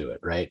Scarlet Witch do it,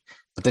 right?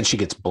 But then she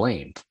gets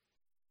blamed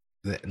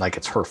like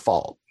it's her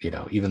fault,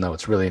 even though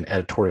it's really an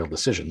editorial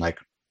decision. Like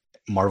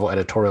Marvel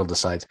editorial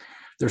decides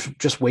there's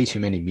just way too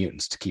many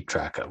mutants to keep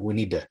track of. We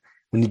need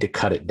to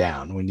cut it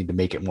down. We need to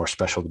make it more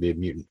special to be a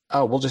mutant.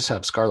 Oh, we'll just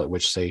have Scarlet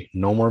Witch say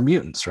no more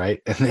mutants,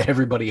 right? And then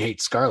everybody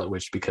hates Scarlet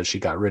Witch because she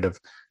got rid of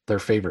their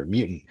favorite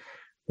mutant.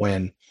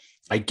 When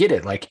I get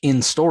it, like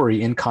in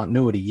story, in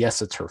continuity,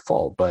 yes, it's her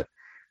fault, but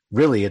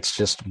really it's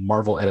just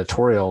Marvel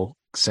editorial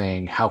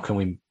saying, how can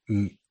we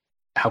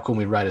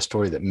write a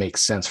story that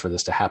makes sense for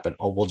this to happen?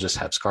 Oh, we'll just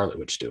have Scarlet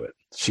Witch do it.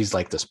 She's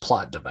like this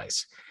plot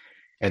device.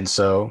 And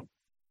so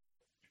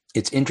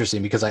it's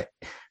interesting because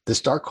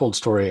this Darkhold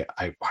story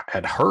I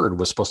had heard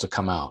was supposed to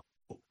come out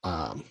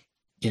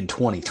in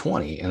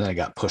 2020, and then it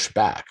got pushed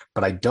back.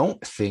 But I don't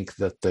think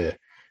that the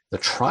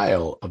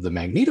trial of the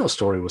Magneto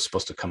story was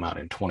supposed to come out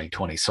in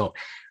 2020. So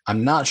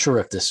I'm not sure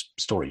if this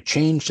story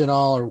changed at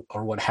all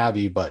or what have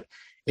you, but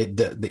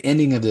the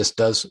ending of this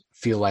does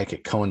feel like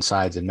it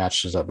coincides and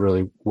matches up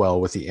really well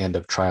with the end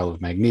of Trial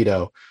of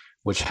Magneto,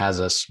 which has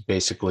us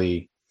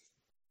basically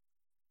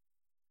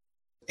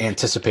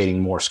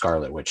anticipating more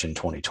Scarlet Witch in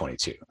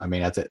 2022. I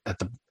mean, at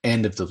the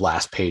end of the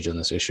last page in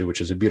this issue,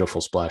 which is a beautiful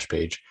splash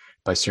page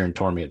by Ciaran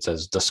Tormey, it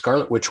says, "The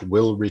Scarlet Witch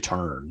will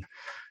return."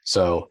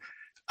 So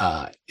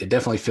it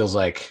definitely feels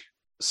like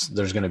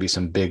there's going to be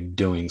some big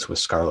doings with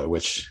Scarlet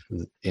Witch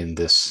in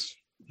this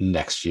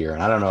next year.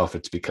 And I don't know if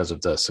it's because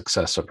of the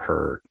success of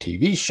her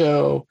TV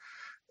show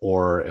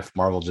or if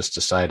Marvel just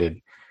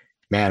decided,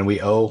 man,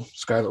 we owe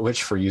Scarlet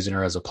Witch for using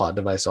her as a plot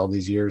device all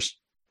these years.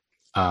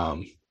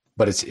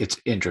 But it's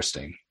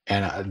interesting.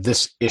 And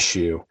this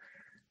issue,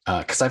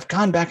 because I've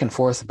gone back and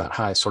forth about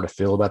how I sort of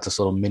feel about this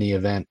little mini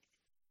event,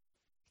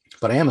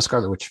 but I am a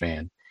Scarlet Witch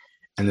fan.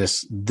 And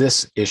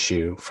this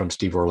issue from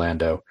Steve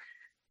Orlando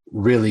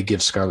really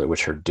gives Scarlet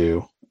Witch her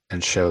due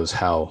and shows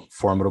how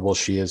formidable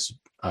she is,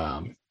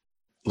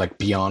 like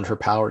beyond her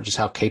power, just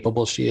how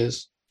capable she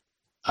is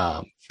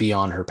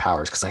beyond her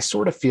powers. Because I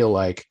sort of feel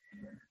like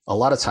a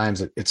lot of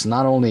times it's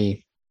not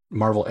only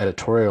Marvel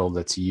editorial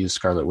that's used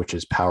Scarlet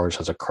Witch's powers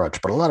as a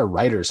crutch, but a lot of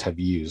writers have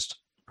used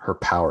her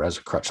power as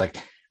a crutch. Like,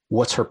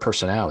 what's her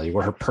personality?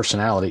 Well, her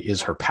personality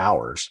is her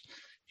powers.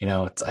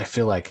 I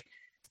feel like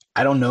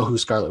I don't know who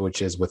Scarlet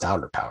Witch is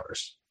without her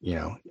powers.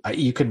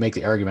 You could make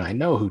the argument, I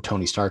know who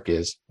Tony Stark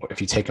is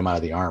if you take him out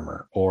of the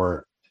armor,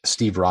 or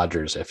Steve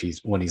Rogers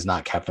when he's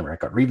not Captain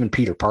America, or even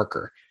Peter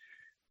Parker.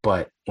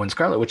 But when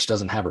Scarlet Witch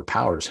doesn't have her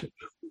powers,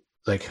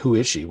 like, who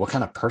is she? What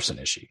kind of person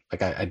is she?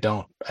 Like, I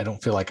don't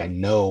feel like I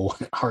know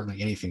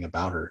hardly anything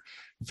about her.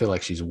 I feel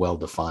like she's well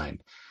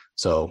defined.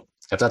 So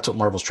if that's what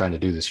Marvel's trying to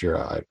do this year,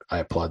 I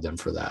applaud them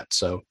for that.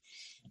 So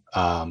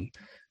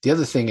the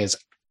other thing is,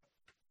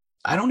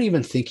 I don't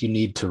even think you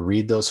need to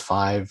read those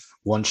 5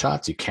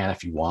 one-shots. You can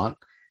if you want.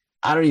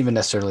 I don't even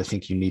necessarily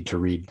think you need to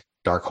read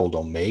Darkhold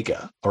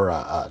Omega or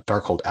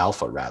Darkhold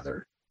Alpha,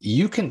 rather.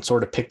 You can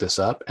sort of pick this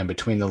up, and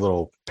between the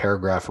little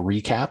paragraph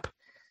recap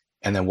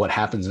and then what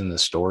happens in the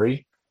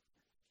story,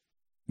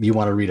 you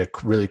want to read a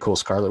really cool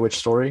Scarlet Witch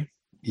story,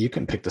 you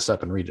can pick this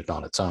up and read it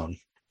on its own.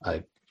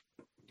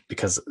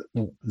 Because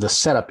the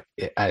setup,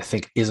 I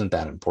think, isn't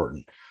that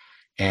important.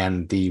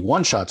 And the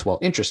one-shots, while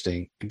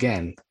interesting,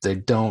 again,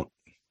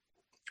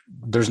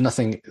 there's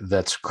nothing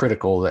that's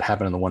critical that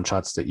happened in the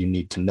one-shots that you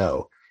need to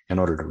know in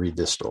order to read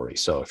this story.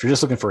 So if you're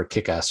just looking for a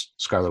kick-ass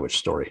Scarlet Witch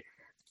story,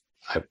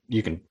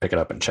 you can pick it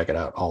up and check it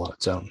out all on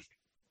its own.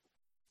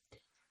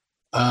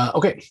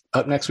 Okay,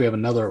 up next we have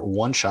another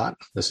one-shot.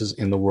 This is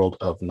in the world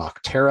of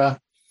Nocterra,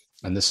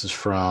 and this is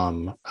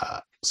from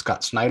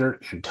Scott Snyder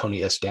and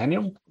Tony S.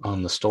 Daniel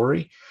on the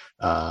story.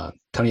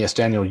 Tony S.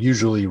 Daniel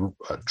usually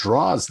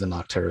draws the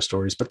Nocterra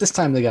stories, but this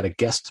time they got a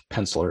guest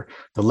penciler.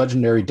 The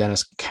legendary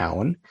Dennis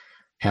Cowan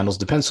handles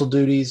the pencil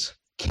duties.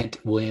 Kent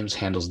Williams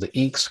handles the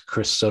inks.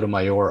 Chris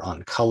Sotomayor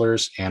on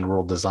colors, and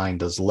World Design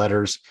does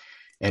letters.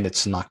 And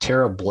it's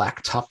Nocterra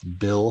Blacktop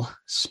Bill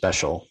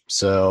special.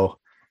 So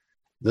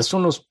this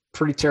one was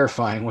pretty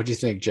terrifying. What do you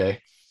think, Jay?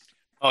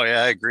 Oh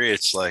yeah, I agree.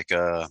 It's like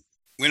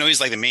we know he's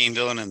like the main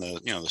villain in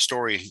the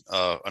story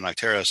of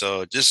Nocterra.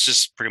 So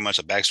just pretty much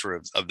a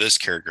backstory of this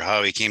character,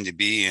 how he came to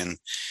be, and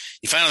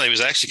you find out that he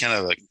was actually kind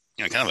of like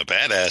kind of a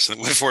badass. And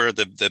before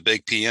the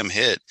big PM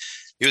hit,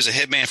 he was a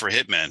hitman for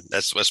hitmen.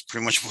 That's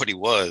pretty much what he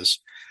was.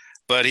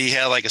 But he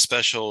had like a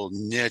special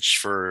niche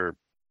for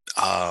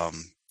I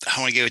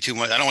don't want to give it too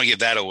much. I don't want to give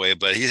that away,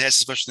 but he has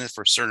a special niche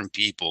for certain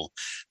people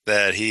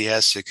that he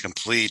has to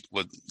complete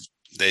what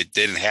they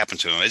didn't happen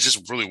to him. It's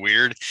just really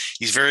weird.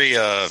 He's very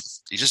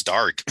he's just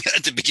dark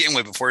to begin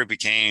with before he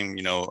became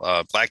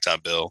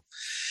Blacktop Bill.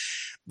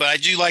 But I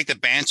do like the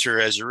banter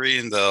as you're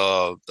reading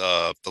the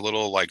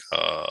little like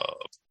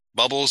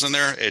bubbles in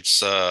there.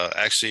 It's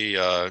actually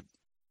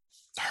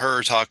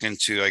her talking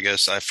to, I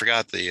guess I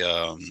forgot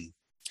the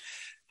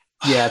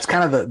yeah, it's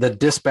kind of the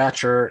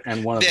dispatcher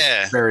and one of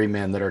the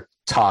ferrymen that are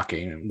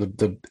talking.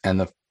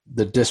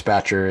 The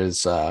dispatcher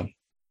is her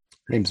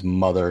name's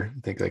Mother. I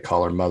think they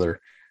call her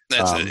Mother.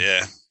 That's it.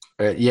 Yeah.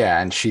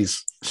 Yeah, and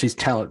she's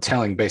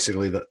telling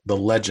basically the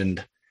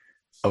legend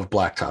of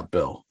Blacktop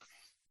Bill.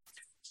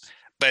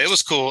 But it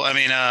was cool. I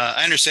mean,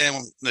 I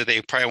understand that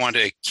they probably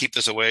wanted to keep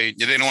this away.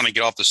 They didn't want to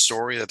get off the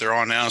story that they're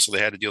on now, so they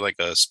had to do like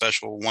a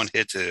special one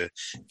hit to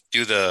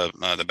do the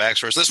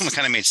backstory. So this one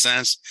kind of made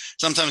sense.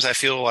 Sometimes I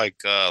feel like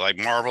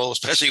Marvel,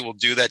 especially, will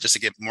do that just to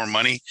get more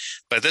money.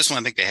 But this one,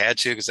 I think they had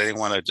to because they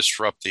didn't want to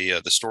disrupt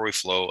the story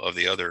flow of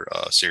the other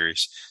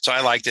series. So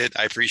I liked it.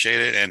 I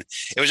appreciate it, and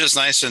it was just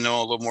nice to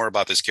know a little more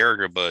about this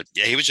character. But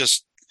yeah, he was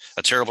just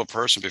a terrible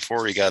person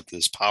before he got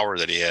this power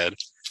that he had.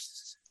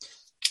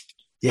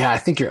 Yeah, I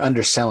think you're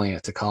underselling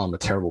it to call him a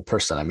terrible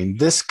person. I mean,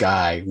 this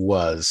guy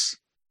was,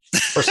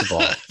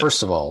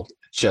 first of all,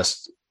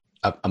 just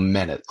a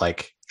menace,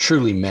 like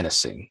truly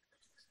menacing.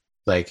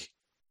 Like,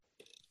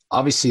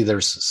 obviously,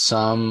 there's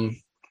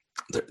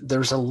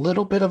a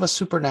little bit of a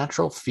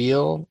supernatural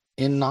feel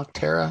in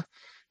Nocterra.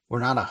 We're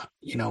not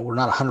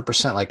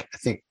 100%. Like, I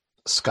think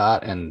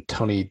Scott and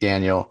Tony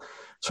Daniel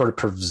sort of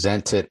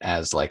present it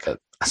as like a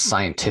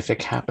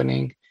scientific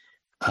happening,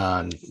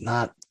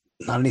 not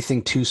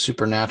anything too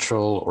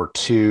supernatural or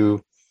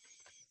too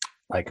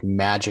like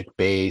magic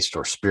based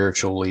or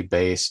spiritually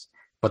based,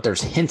 but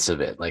there's hints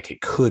of it, like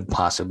it could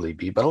possibly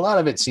be, but a lot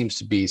of it seems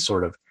to be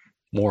sort of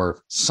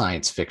more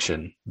science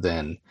fiction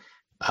than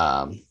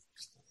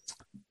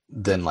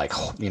like,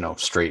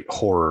 straight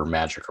horror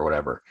magic or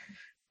whatever.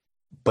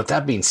 But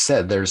that being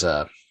said, there's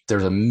a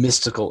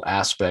mystical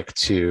aspect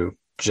to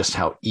just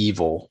how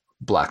evil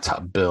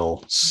Blacktop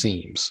Bill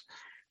seems,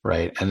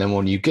 right? And then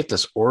when you get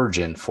this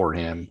origin for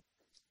him,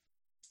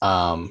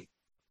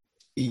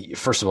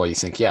 first of all, you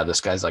think, yeah,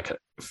 this guy's like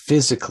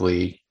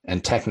physically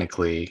and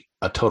technically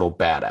a total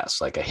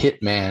badass, like a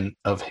hitman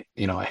of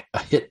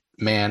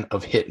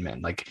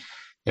hitmen. Like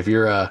if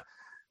you're a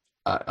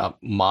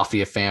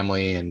mafia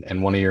family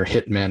and one of your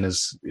hitmen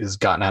is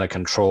gotten out of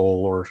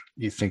control, or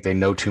you think they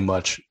know too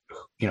much,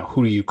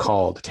 who do you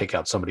call to take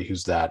out somebody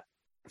who's that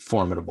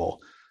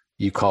formidable?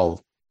 You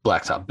call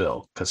Blacktop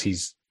Bill, because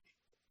he's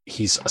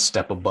a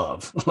step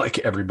above like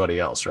everybody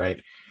else, right?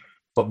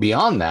 But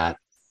beyond that,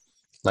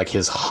 like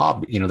his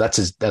hobby, that's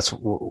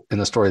in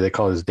the story they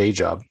call his day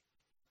job.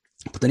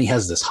 But then he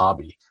has this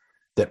hobby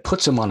that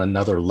puts him on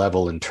another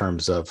level in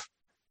terms of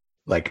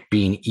like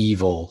being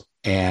evil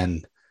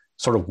and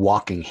sort of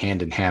walking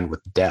hand in hand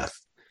with death.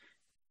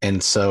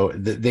 And so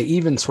they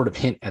even sort of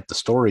hint at the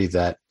story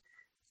that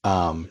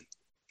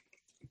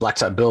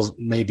Blacktop Bill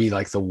may be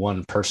like the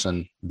one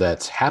person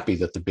that's happy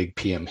that the big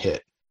PM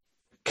hit,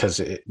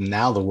 because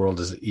now the world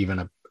is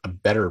even a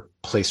better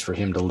place for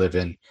him to live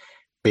in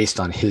based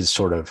on his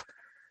sort of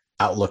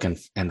outlook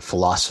and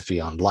philosophy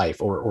on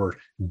life or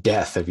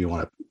death, if you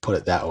want to put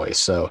it that way.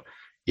 So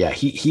yeah,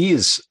 he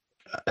is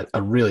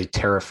a really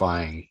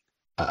terrifying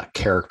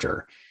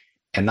character,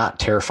 and not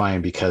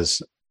terrifying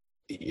because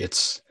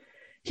he's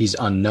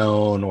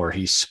unknown or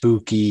he's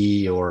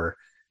spooky, or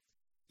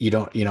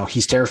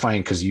he's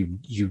terrifying because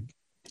you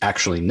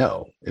actually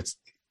know.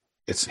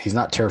 He's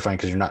not terrifying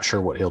because you're not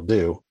sure what he'll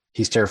do.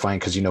 He's terrifying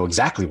because you know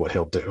exactly what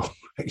he'll do,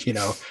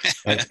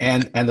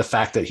 and the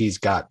fact that he's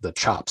got the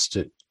chops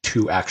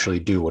to actually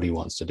do what he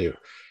wants to do,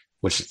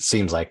 which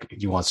seems like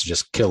he wants to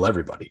just kill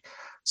everybody.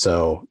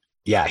 So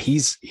yeah,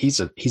 he's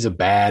a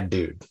bad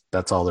dude.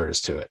 That's all there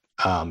is to it.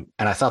 And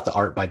I thought the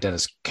art by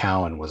Dennis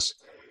Cowan was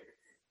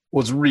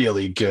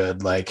really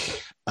good.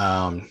 Like,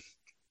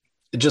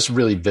 just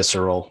really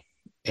visceral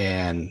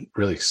and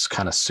really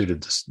kind of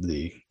suited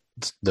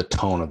the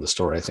tone of the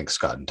story I think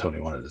Scott and Tony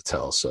wanted to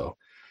tell. So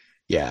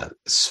yeah,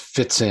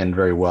 fits in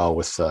very well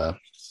with the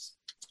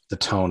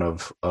tone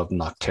of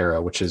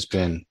Nocterra, which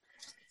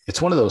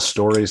it's one of those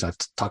stories. I've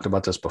talked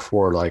about this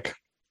before. Like,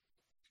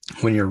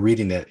 when you're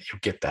reading it, you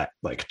get that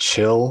like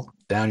chill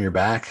down your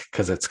back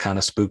because it's kind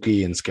of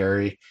spooky and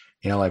scary.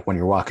 Like when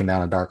you're walking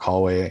down a dark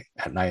hallway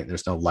at night,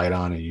 there's no light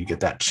on, and you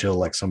get that chill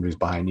like somebody's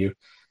behind you.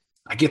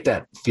 I get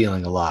that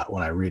feeling a lot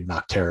when I read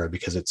Nocterra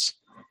because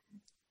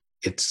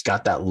it's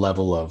got that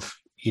level of,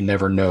 you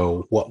never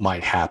know what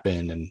might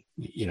happen. And,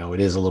 it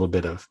is a little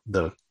bit of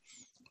the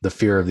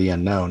fear of the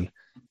unknown.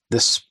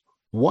 This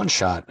one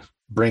shot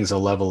brings a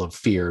level of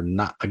fear,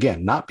 not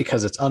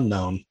because it's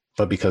unknown,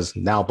 but because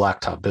now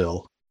Blacktop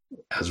Bill,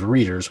 as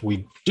readers,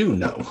 we do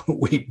know.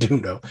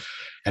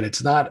 And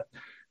it's not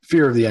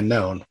fear of the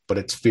unknown, but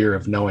it's fear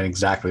of knowing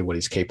exactly what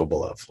he's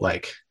capable of.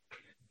 Like,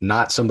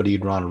 not somebody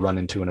you'd want to run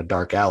into in a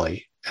dark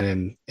alley.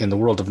 And in the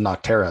world of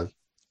Nocterra,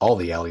 all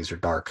the alleys are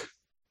dark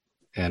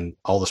and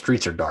all the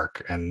streets are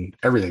dark and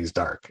everything's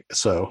dark.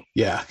 So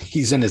yeah,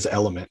 he's in his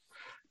element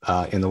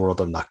in the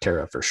world of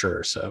Nocterra for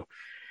sure. So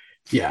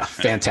yeah,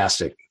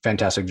 fantastic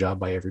job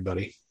by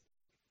everybody.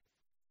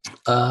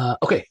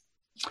 Okay.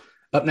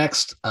 Up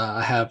next,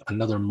 I have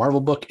another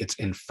Marvel book. It's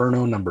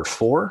Inferno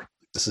 #4.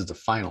 This is the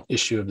final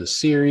issue of the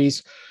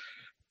series,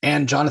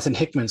 and Jonathan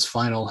Hickman's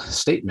final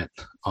statement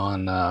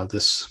on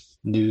this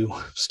new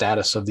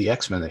status of the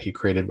X-Men that he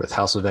created with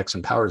House of X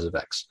and Powers of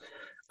X.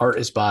 Art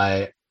is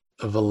by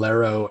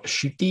Valerio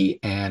Schutte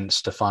and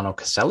Stefano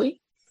Caselli.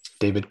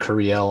 David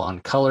Curiel on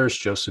colors,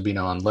 Joe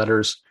Sabino on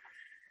letters.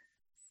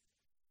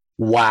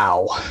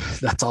 Wow.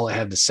 That's all I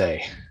have to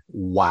say.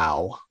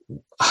 Wow.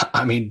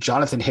 I mean,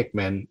 Jonathan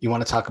Hickman, you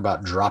want to talk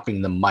about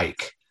dropping the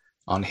mic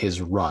on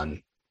his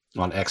run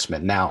on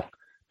X-Men. Now,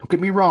 don't get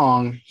me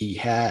wrong. He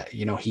had,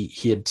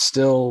 he had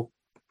still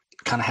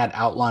kind of had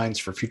outlines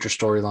for future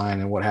storyline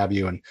and what have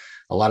you. And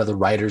a lot of the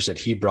writers that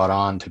he brought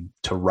on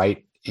to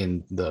write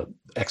in the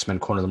X-Men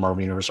corner of the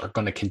Marvel Universe are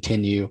going to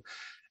continue,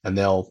 and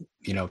they'll,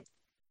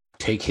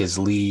 take his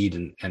lead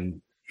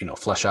and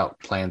flesh out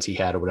plans he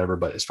had or whatever.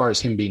 But as far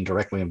as him being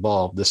directly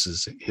involved, this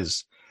is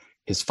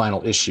his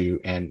final issue,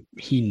 and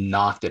he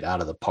knocked it out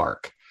of the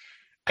park.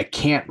 I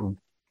can't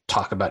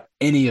talk about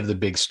any of the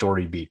big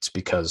story beats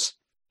because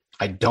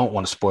I don't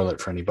want to spoil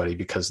it for anybody,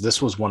 because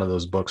this was one of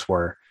those books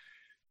where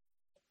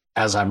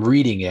as I'm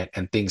reading it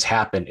and things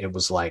happen, it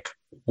was like,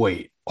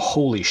 wait,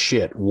 holy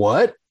shit,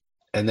 what?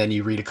 And then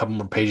you read a couple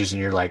more pages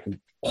and you're like,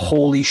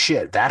 holy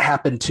shit, that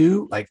happened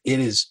too? Like, it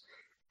is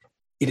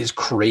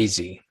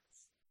crazy.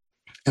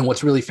 And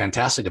what's really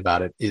fantastic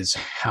about it is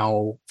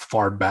how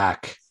far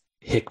back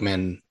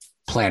Hickman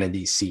planted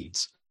these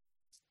seeds.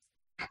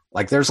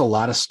 Like, there's a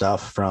lot of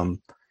stuff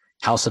from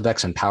House of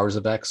X and Powers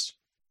of X,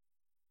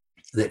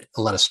 that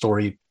a lot of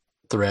story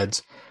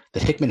threads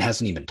that Hickman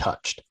hasn't even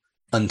touched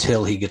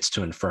until he gets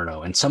to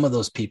Inferno. And some of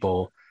those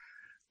people,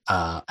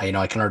 I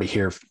can already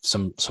hear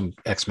some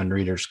X-Men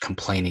readers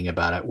complaining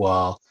about it.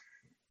 Well,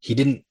 he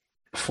didn't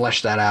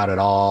flesh that out at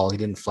all. He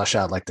didn't flesh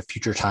out like the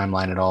future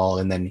timeline at all.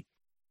 And then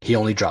he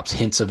only drops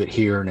hints of it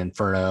here in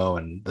Inferno,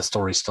 and the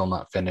story's still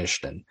not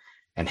finished, and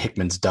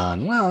Hickman's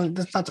done. Well,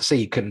 that's not to say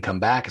he couldn't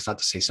come back. It's not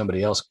to say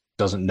somebody else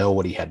doesn't know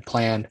what he had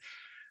planned.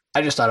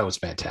 I just thought it was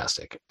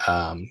fantastic.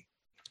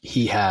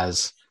 He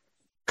has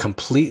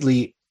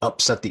completely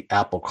upset the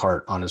apple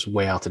cart on his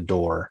way out the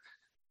door.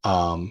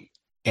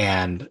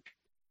 And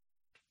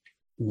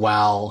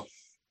while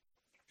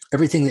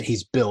everything that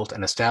he's built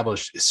and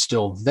established is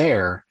still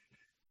there,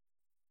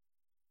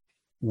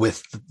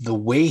 with the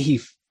way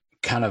he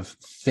kind of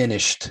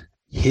finished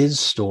his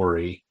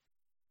story,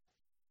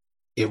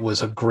 it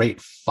was a great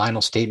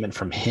final statement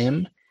from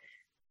him.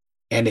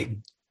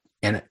 And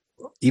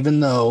even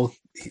though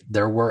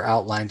there were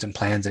outlines and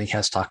plans and he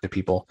has talked to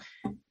people,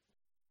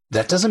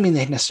 that doesn't mean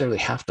they necessarily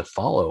have to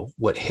follow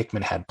what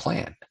Hickman had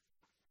planned.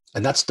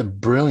 And that's the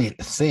brilliant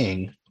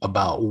thing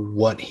about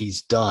what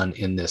he's done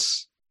in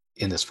this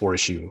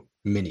 4-issue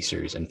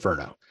miniseries,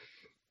 Inferno.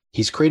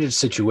 He's created a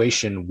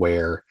situation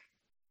where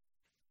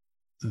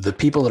the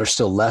people that are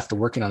still left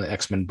working on the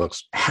X-Men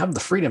books have the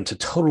freedom to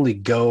totally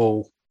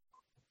go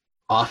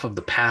off of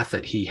the path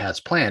that he has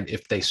planned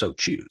if they so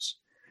choose.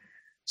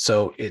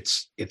 So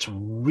it's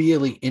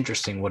really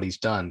interesting what he's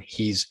done.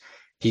 He's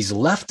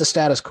left the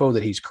status quo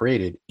that he's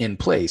created in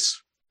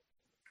place,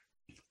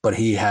 but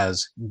he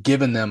has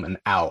given them an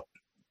out.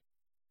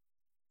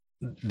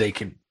 They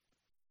could,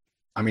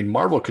 I mean,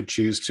 Marvel could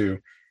choose to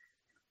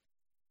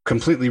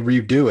completely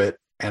redo it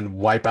and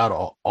wipe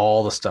out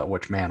all the stuff,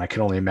 which, man, I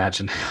can only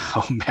imagine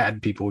how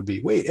mad people would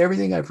be. Wait,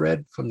 everything I've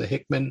read from the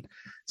Hickman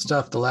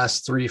stuff the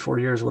last 3-4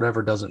 years,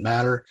 whatever, doesn't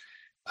matter,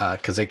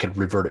 because they could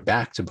revert it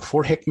back to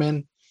before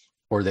Hickman,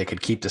 or they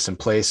could keep this in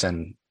place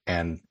and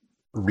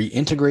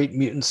reintegrate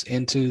mutants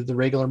into the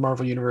regular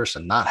Marvel universe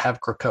and not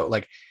have Krakoa.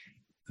 Like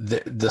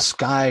the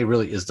sky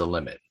really is the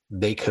limit.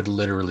 They could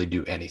literally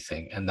do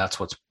anything, and that's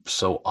what's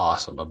so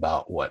awesome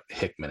about what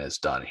Hickman has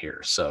done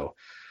here. So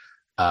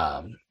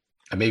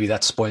and maybe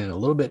that's spoiling a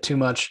little bit too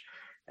much,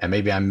 and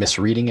maybe I'm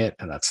misreading it,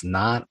 and that's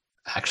not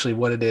actually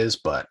what it is,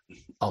 but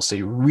I'll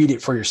say read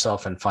it for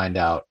yourself and find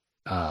out.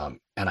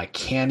 And I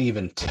can't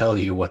even tell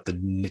you what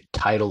the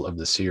title of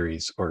the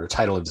series or the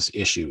title of this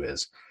issue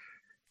is,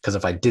 because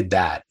if I did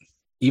that,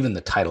 even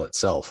the title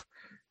itself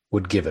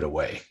would give it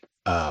away.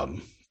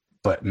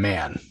 But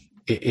man,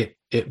 it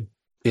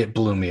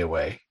blew me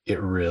away.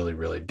 It really,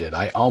 really did.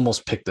 I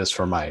almost picked this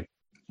for my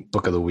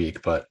book of the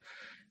week, but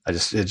it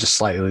just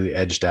slightly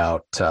edged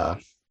out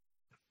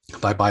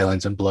by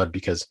Bylines and Blood,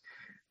 because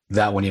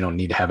that one you don't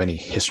need to have any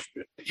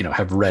history,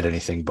 have read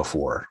anything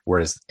before.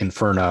 Whereas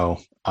Inferno,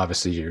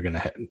 obviously you're going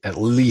to at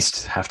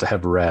least have to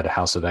have read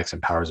House of X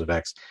and Powers of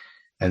X,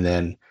 and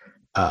then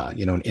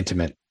an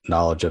intimate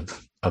knowledge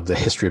of the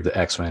history of the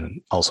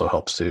X-Men also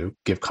helps to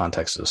give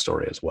context to the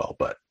story as well.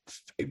 But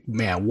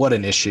man, what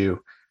an issue!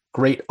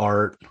 Great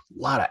art, a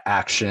lot of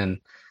action,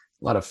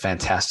 a lot of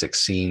fantastic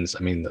scenes. I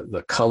mean,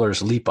 the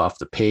colors leap off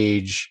the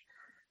page.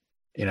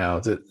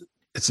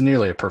 It's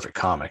nearly a perfect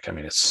comic. I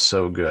mean, it's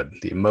so good.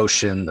 The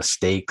emotion, the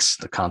stakes,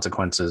 the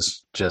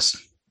consequences, just,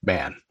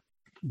 man,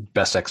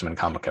 best X-Men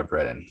comic I've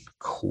read in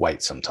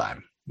quite some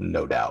time,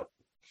 no doubt.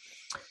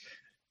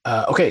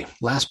 Okay,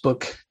 last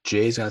book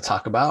Jay's going to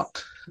talk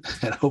about,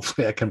 and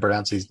hopefully I can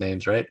pronounce these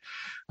names right.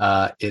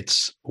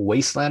 It's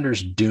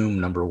Wastelander's Doom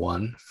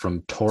 #1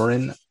 from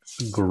Torrin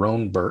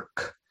Grönberg.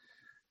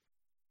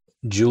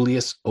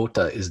 Julius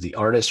Ota is the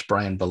artist,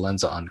 Brian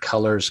Valenza on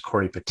colors,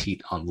 Corey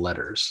Petit on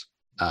letters.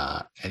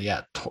 And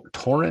yeah,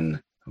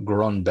 Torrin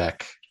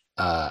Grönberg,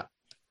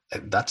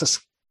 that's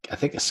I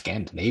think a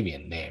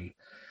Scandinavian name.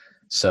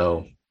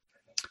 So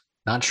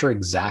not sure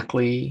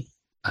exactly.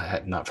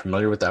 I'm not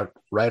familiar with that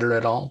writer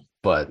at all,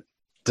 but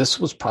this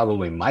was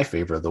probably my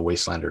favorite of the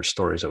Wastelander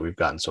stories that we've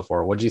gotten so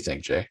far. What do you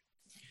think, Jay?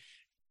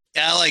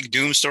 Yeah, I like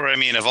Doom Story. I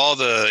mean, of all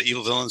the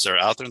evil villains that are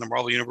out there in the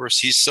Marvel universe,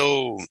 he's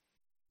so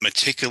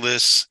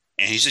meticulous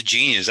and he's a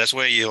genius. That's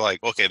why you're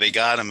like, okay, they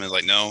got him. And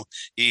like, no,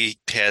 he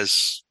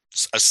has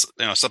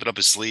something up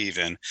his sleeve.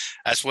 And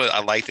that's what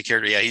I like the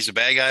character. Yeah, he's a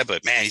bad guy,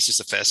 but man, he's just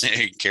a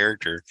fascinating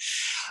character.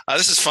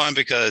 This is fun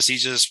because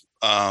he's just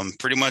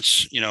pretty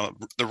much,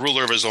 the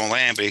ruler of his own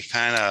land, but he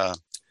kind of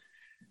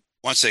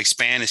wants to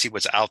expand and see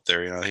what's out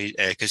there,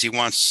 because he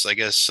wants, I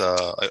guess,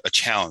 a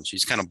challenge.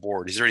 He's kind of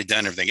bored. He's already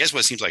done everything. That's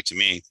what it seems like to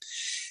me.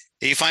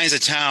 He finds a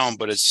town,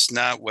 but it's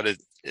not what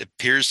it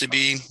appears to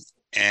be.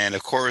 And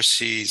of course,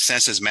 he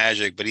senses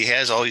magic, but he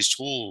has all these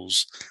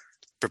tools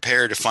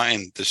prepared to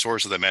find the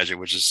source of that magic,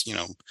 which is,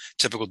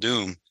 typical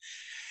Doom.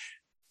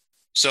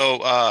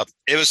 So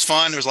it was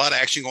fun. There's a lot of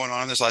action going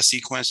on. There's a lot of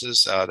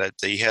sequences that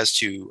he has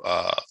to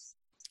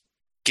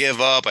give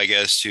up, I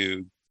guess,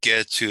 to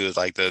get to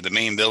like the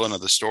main villain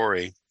of the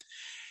story.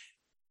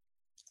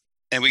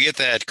 And we get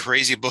that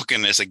crazy book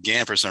in this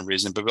again for some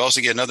reason, but we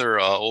also get another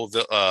old,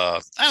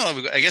 I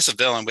don't know, I guess a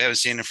villain. We haven't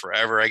seen it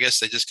forever. I guess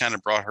they just kind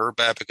of brought her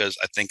back because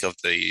I think of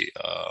the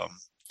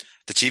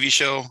TV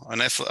show on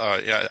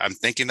Netflix. Yeah, I'm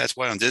thinking that's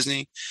why on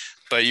Disney,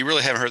 but you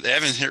really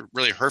haven't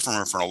really heard from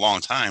her for a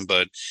long time,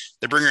 but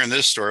they bring her in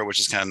this story, which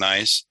is kind of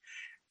nice.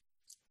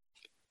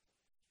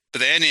 But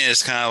the ending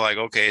is kind of like,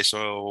 okay,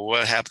 so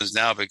what happens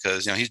now?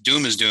 Because, he's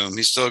Doom is Doom.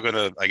 He's still going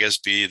to, I guess,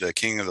 be the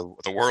king of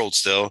the world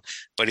still.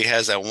 But he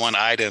has that one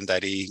item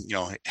that he,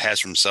 has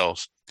for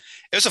himself.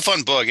 It was a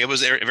fun book. It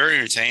was very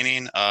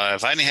entertaining.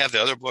 If I didn't have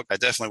the other book, I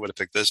definitely would have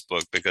picked this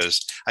book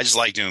because I just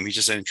like Doom. He's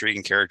just an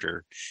intriguing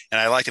character. And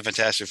I like the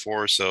Fantastic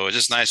Four. So it's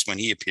just nice when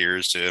he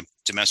appears to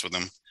mess with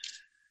them.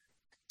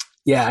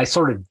 Yeah, I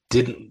sort of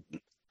didn't.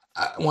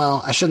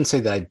 Well, I shouldn't say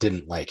that I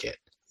didn't like it.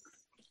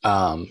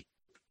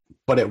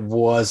 But it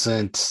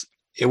wasn't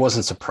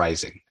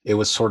surprising. It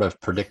was sort of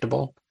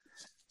predictable.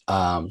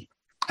 And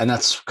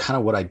that's kind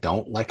of what I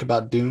don't like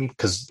about Doom,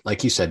 because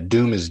like you said,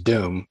 Doom is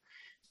Doom.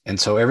 And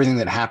so everything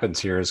that happens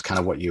here is kind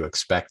of what you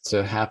expect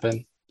to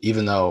happen,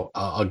 even though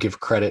I'll give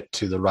credit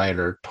to the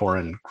writer,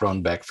 Torrin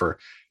Grönberg, for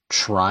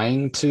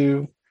trying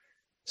to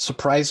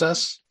surprise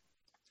us.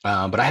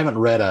 But I haven't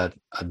read a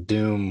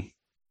Doom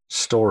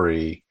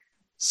story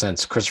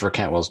since Christopher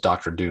Cantwell's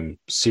Doctor Doom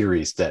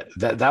series. That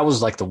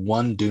was like the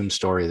one Doom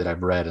story that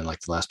I've read in like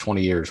the last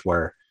 20 years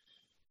where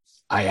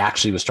I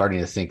actually was starting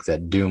to think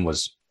that Doom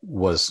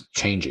was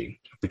changing,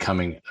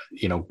 becoming,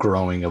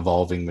 growing,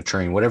 evolving,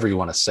 maturing, whatever you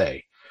want to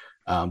say.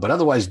 But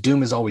otherwise,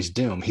 Doom is always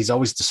Doom. He's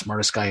always the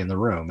smartest guy in the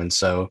room. And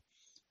so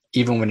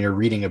even when you're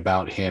reading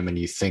about him and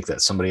you think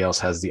that somebody else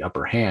has the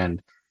upper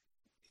hand,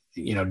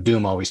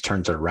 Doom always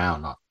turns it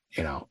around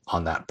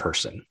on that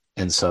person.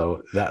 And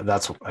so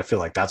I feel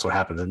like that's what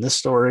happened in this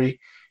story.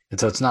 And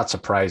so it's not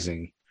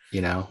surprising,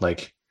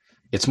 like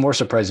it's more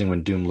surprising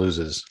when Doom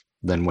loses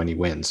than when he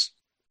wins.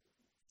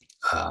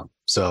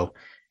 So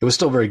it was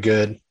still very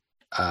good.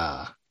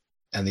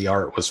 And the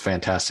art was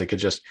fantastic.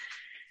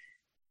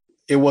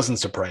 It wasn't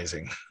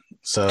surprising.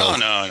 So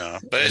no.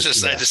 But it's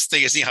just, I just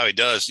think it's neat how he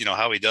does,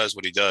 how he does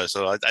what he does.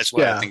 So that's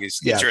why I think he's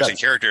an interesting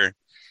character.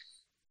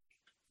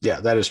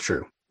 Yeah, that is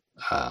true.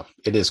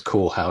 It is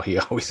cool how he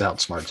always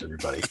outsmarts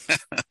everybody.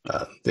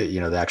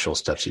 The actual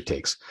steps he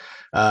takes.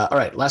 All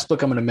right, last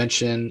book I'm going to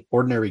mention,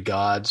 Ordinary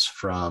Gods,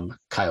 from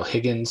Kyle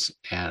Higgins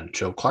and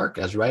Joe Clark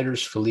as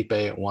writers. Felipe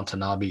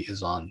Watanabe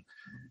is on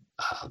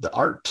the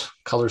art.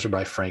 Colors are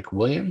by Frank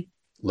William.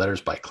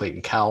 Letters by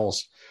Clayton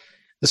Cowles.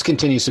 This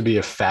continues to be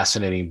a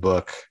fascinating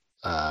book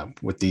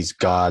with these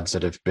gods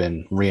that have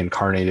been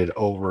reincarnated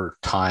over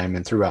time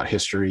and throughout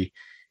history.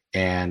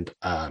 And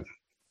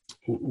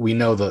we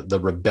know the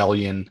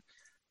rebellion,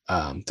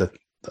 the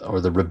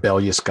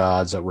rebellious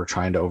gods that were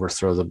trying to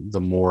overthrow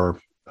the more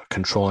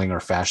controlling or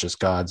fascist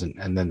gods,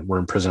 and then were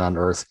imprisoned on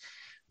Earth.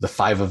 The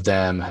 5 of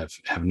them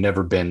have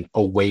never been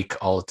awake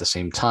all at the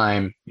same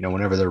time.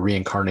 Whenever they're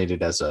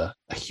reincarnated as a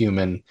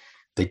human,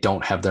 they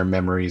don't have their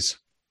memories.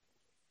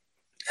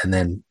 And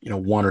then,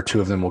 1 or 2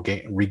 of them will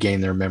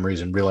regain their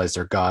memories and realize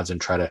they're gods and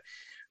try to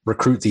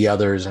recruit the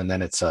others. And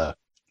then it's a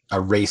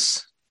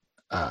race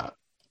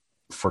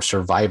for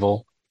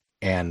survival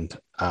and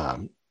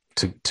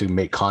to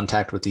make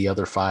contact with the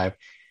other 5.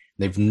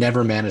 They've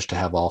never managed to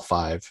have all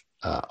 5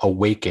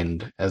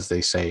 awakened, as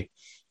they say,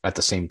 at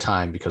the same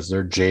time, because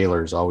their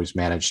jailers always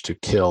manage to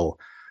kill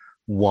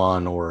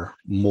 1 or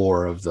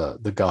more of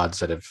the gods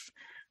that have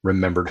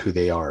remembered who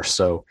they are.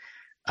 So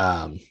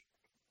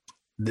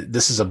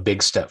this is a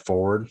big step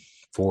forward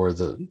for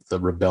the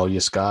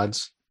rebellious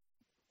gods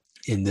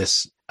in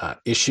this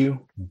issue,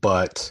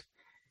 but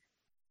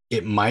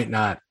it might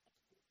not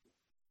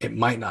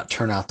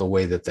turn out the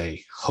way that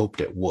they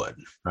hoped it would,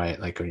 right?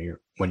 Like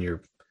when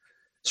you're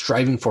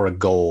striving for a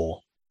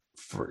goal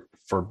for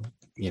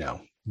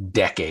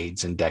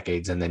decades and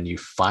decades, and then you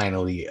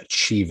finally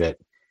achieve it,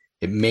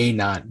 it may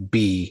not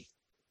be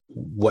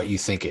what you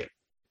think it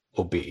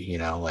will be.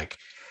 Like,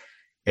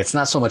 it's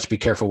not so much be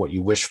careful what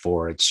you wish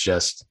for. It's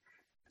just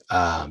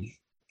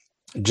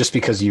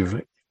because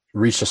you've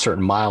reached a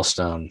certain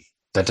milestone,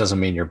 that doesn't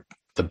mean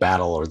the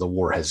battle or the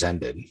war has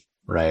ended,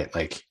 right?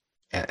 Like,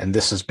 and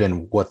this has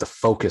been what the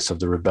focus of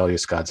the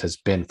rebellious gods has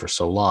been for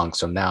so long.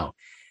 So now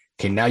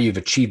you've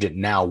achieved it.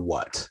 Now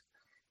what?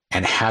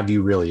 And have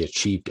you really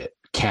achieved it?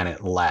 Can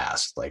it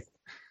last? Like,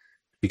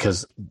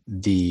 because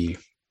the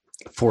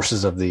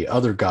forces of the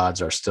other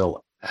gods are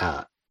still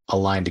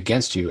aligned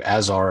against you,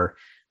 as are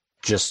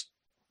just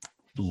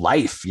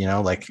life,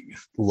 like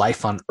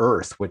life on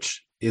Earth,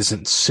 which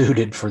isn't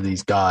suited for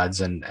these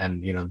gods. And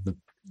the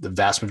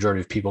vast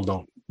majority of people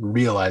don't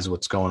realize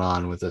what's going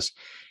on with this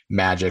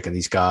magic and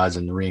these gods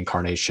and the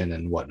reincarnation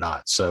and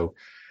whatnot. So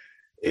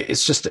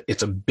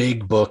it's a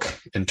big book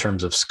in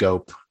terms of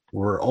scope.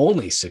 We're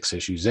only 6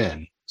 issues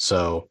in,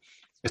 so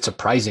it's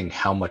surprising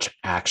how much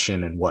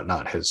action and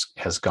whatnot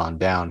has gone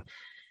down.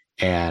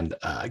 And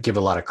give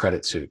a lot of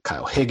credit to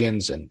Kyle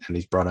Higgins, and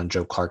he's brought on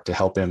Joe Clark to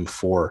help him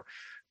for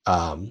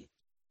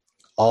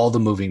all the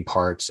moving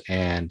parts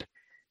and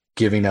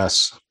giving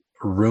us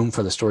room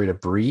for the story to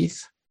breathe.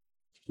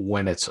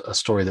 When it's a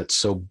story that's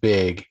so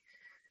big,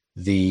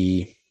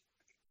 the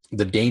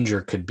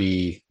danger could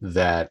be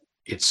that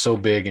it's so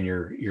big and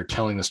you're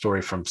telling the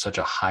story from such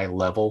a high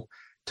level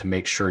to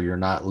make sure you're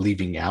not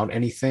leaving out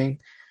anything,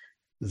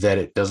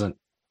 that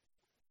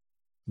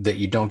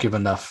you don't give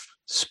enough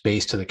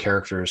space to the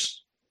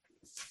characters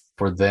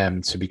for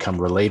them to become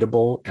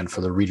relatable and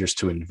for the readers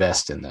to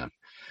invest in them.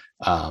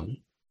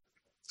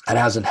 That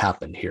hasn't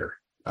happened here.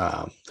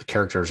 The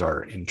characters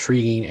are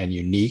intriguing and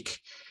unique.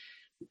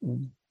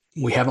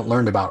 We haven't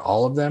learned about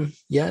all of them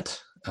yet.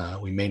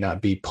 We may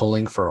not be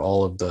pulling for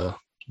all of the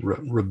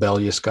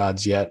rebellious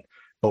gods yet,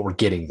 but we're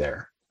getting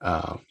there.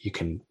 You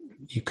can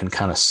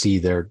kind of see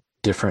their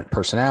different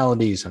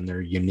personalities and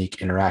their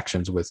unique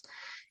interactions with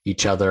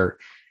each other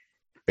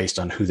based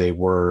on who they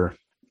were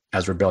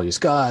as rebellious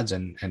gods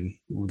and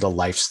the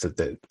lives that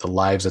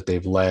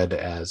they've led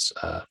as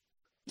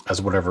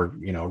whatever,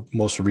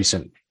 most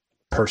recent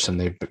person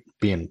they've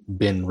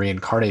been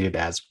reincarnated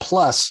as,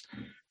 plus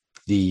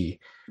the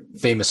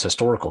famous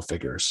historical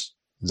figures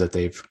that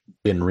they've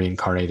been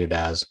reincarnated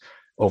as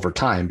over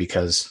time.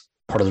 Because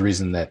part of the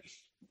reason that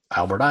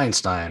Albert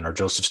Einstein or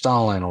Joseph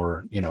Stalin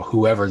or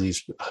whoever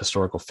these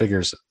historical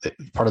figures,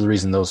 part of the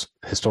reason those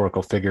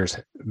historical figures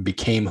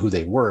became who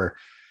they were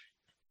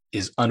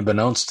is,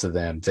 unbeknownst to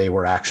them, they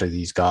were actually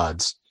these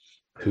gods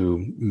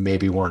who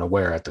maybe weren't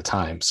aware at the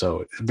time.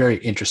 So very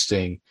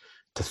interesting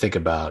to think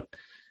about,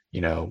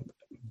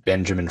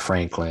 Benjamin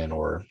Franklin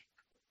or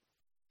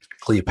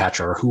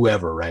Cleopatra or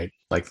whoever, right?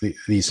 Like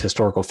these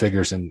historical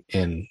figures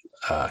in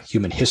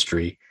human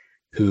history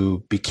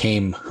who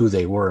became who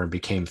they were and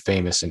became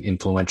famous and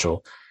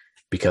influential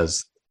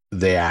because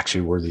they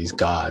actually were these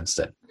gods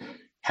that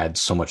had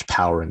so much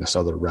power in this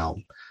other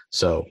realm.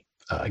 So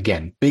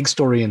again, big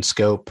story in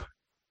scope,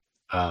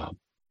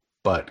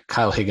 but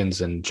Kyle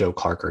Higgins and Joe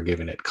Clark are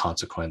giving it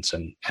consequence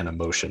and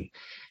emotion.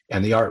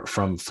 And the art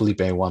from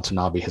Felipe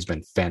Watanabe has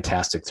been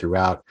fantastic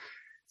throughout.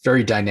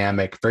 Very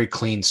dynamic, very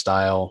clean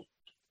style,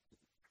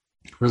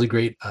 really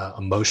great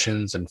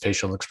emotions and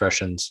facial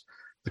expressions.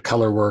 The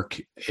color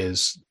work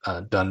is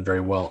done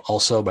very well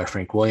also by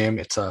Frank William.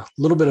 It's a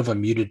little bit of a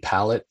muted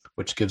palette,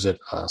 which gives it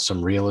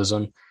some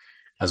realism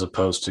as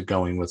opposed to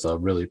going with a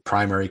really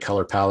primary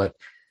color palette,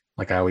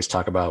 like I always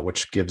talk about,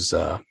 which gives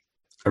a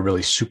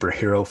really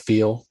superhero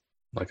feel,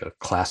 like a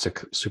classic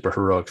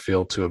superheroic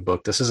feel to a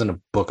book. This isn't a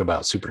book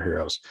about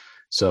superheroes.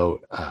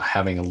 So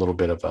having a little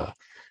bit of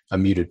a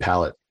muted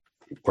palette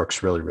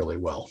works really, really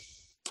well.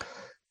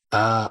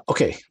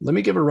 Okay, let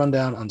me give a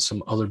rundown on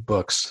some other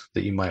books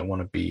that you might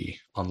want to be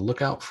on the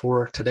lookout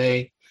for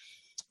today.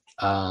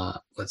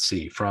 Let's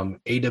see, from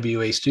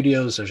AWA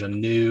Studios, there's a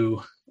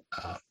new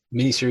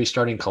miniseries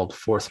starting called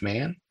Fourth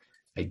Man.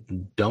 I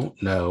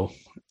don't know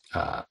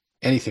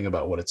anything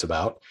about what it's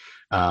about.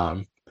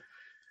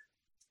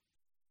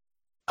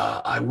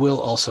 I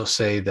will also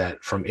say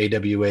that from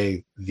AWA,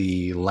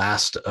 the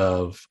last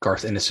of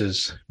Garth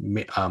Ennis's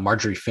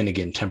Marjorie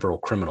Finnegan Temporal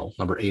Criminal,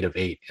 number 8 of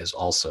 8, is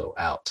also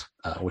out,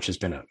 which has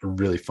been a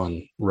really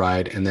fun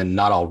ride. And then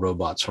Not All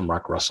Robots from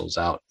Mark Russell's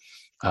out.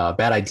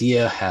 Bad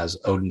Idea has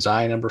Odin's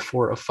Eye, number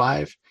 4 of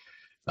 5,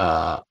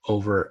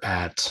 over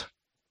at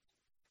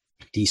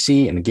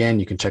DC. And again,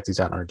 you can check these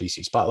out on our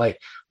DC Spotlight.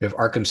 We have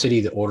Arkham City,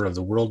 The Order of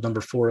the World,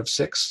 number 4 of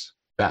 6,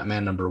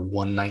 Batman, number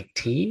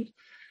 119.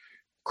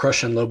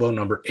 Crush and Lobo,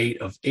 number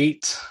 8 of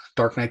 8.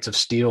 Dark Knights of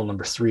Steel,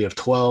 number 3 of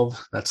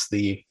 12. That's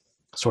the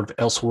sort of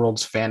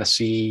Elseworlds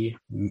fantasy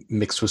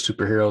mixed with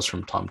superheroes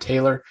from Tom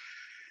Taylor.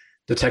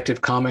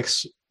 Detective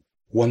Comics,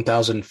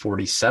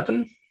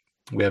 1047.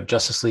 We have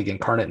Justice League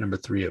Incarnate, number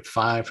 3 of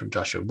 5 from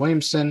Joshua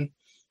Williamson.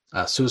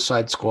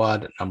 Suicide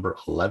Squad, number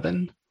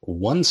 11.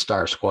 One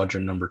Star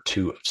Squadron, number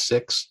 2 of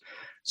 6.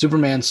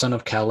 Superman, Son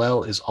of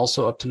Kal-El is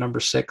also up to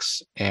number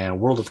 6, and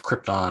World of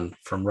Krypton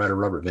from writer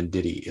Robert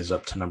Venditti is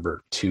up to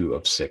number 2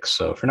 of 6.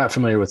 So if you're not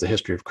familiar with the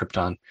history of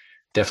Krypton,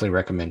 definitely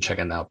recommend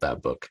checking out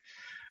that book.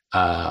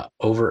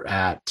 Over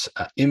at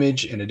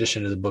Image, in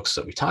addition to the books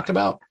that we talked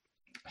about,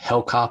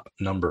 Hellcop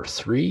number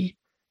 3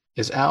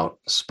 is out.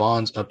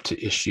 Spawn's up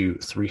to issue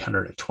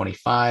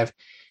 325,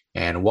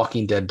 and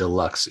Walking Dead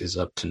Deluxe is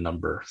up to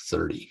number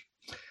 30.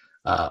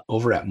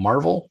 Over at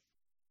Marvel,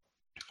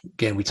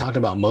 again, we talked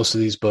about most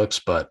of these books,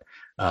 but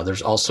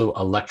there's also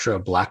Elektra,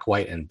 Black,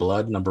 White, and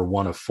Blood, number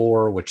 1 of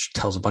 4, which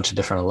tells a bunch of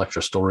different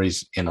Elektra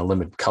stories in a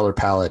limited color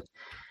palette.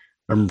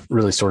 I'm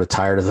really sort of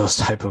tired of those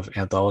type of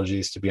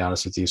anthologies, to be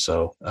honest with you,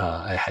 so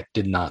I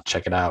did not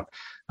check it out.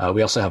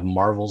 We also have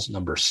Marvel's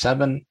number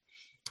 7,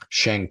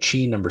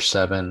 Shang-Chi number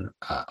 7,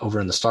 over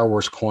in the Star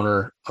Wars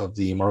corner of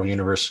the Marvel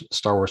Universe,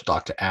 Star Wars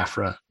Dr.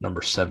 Aphra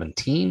number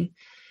 17,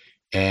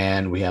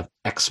 and we have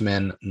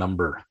X-Men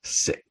number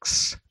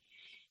 6.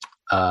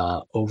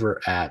 Over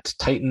at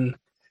Titan,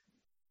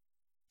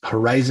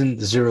 Horizon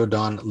Zero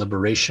Dawn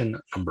Liberation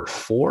number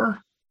 4.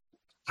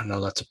 I know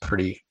that's a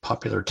pretty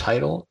popular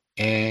title,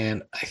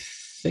 and I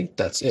think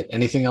that's it.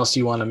 Anything else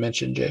you want to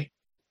mention, Jay?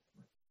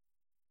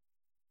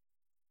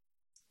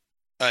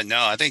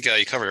 No, I think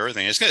you covered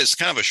everything. It's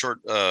kind of a short,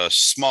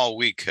 small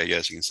week, I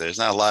guess you can say. There's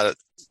not a lot of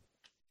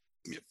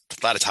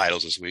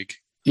titles this week.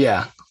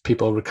 Yeah,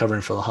 people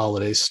recovering for the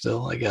holidays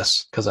still, I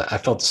guess, because I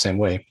felt the same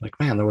way. Like,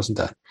 man, there wasn't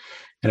that.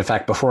 And in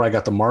fact, before I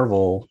got the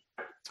Marvel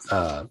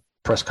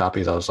press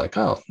copies, I was like,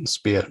 oh, this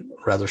will be a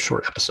rather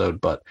short episode.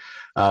 But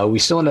we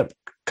still end up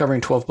covering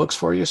 12 books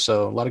for you.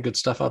 So a lot of good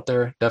stuff out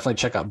there. Definitely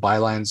check out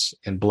Bylines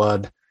in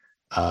Blood.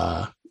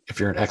 If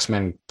you're an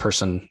X-Men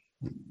person,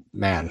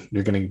 man,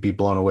 you're going to be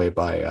blown away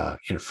by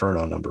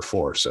Inferno number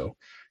 4. So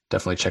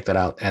definitely check that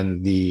out.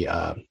 And the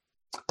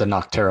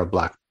Nocterra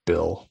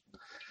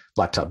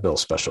Blacktop Bill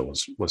special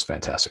was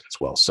fantastic as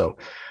well. So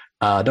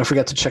don't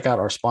forget to check out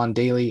our Spawn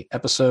Daily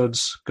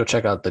episodes. Go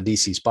check out the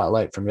DC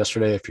Spotlight from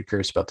yesterday if you're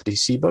curious about the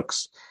DC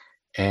books.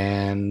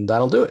 And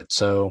that'll do it.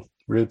 So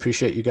really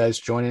appreciate you guys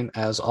joining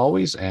as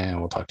always, and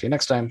we'll talk to you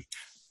next time.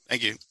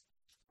 Thank you.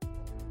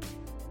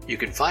 You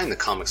can find the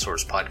Comic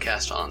Source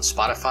podcast on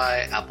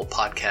Spotify, Apple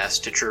Podcasts,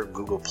 Stitcher,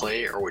 Google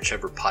Play, or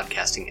whichever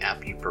podcasting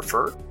app you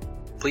prefer.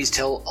 Please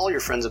tell all your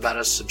friends about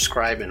us,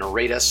 subscribe, and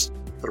rate us.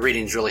 The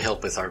ratings really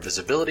help with our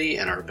visibility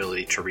and our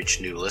ability to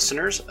reach new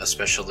listeners,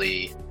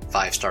 especially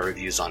 5-star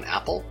reviews on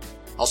Apple.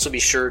 Also be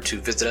sure to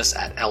visit us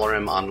at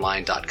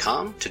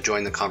lrmonline.com to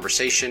join the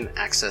conversation,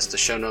 access the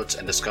show notes,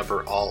 and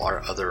discover all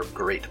our other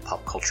great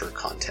pop culture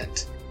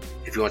content.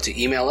 If you want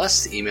to email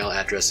us, the email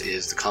address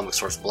is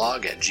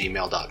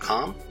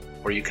thecomicsourceblog@gmail.com,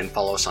 or you can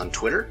follow us on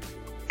Twitter,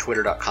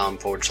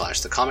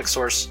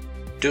 twitter.com/thecomicsource.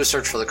 Do a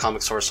search for The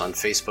Comic Source on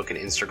Facebook and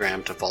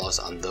Instagram to follow us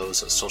on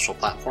those social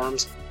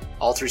platforms.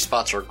 All three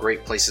spots are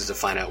great places to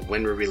find out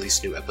when we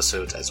release new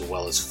episodes, as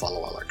well as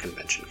follow all our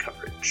convention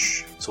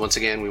coverage. So once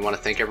again, we want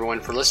to thank everyone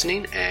for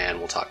listening, and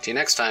we'll talk to you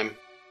next time.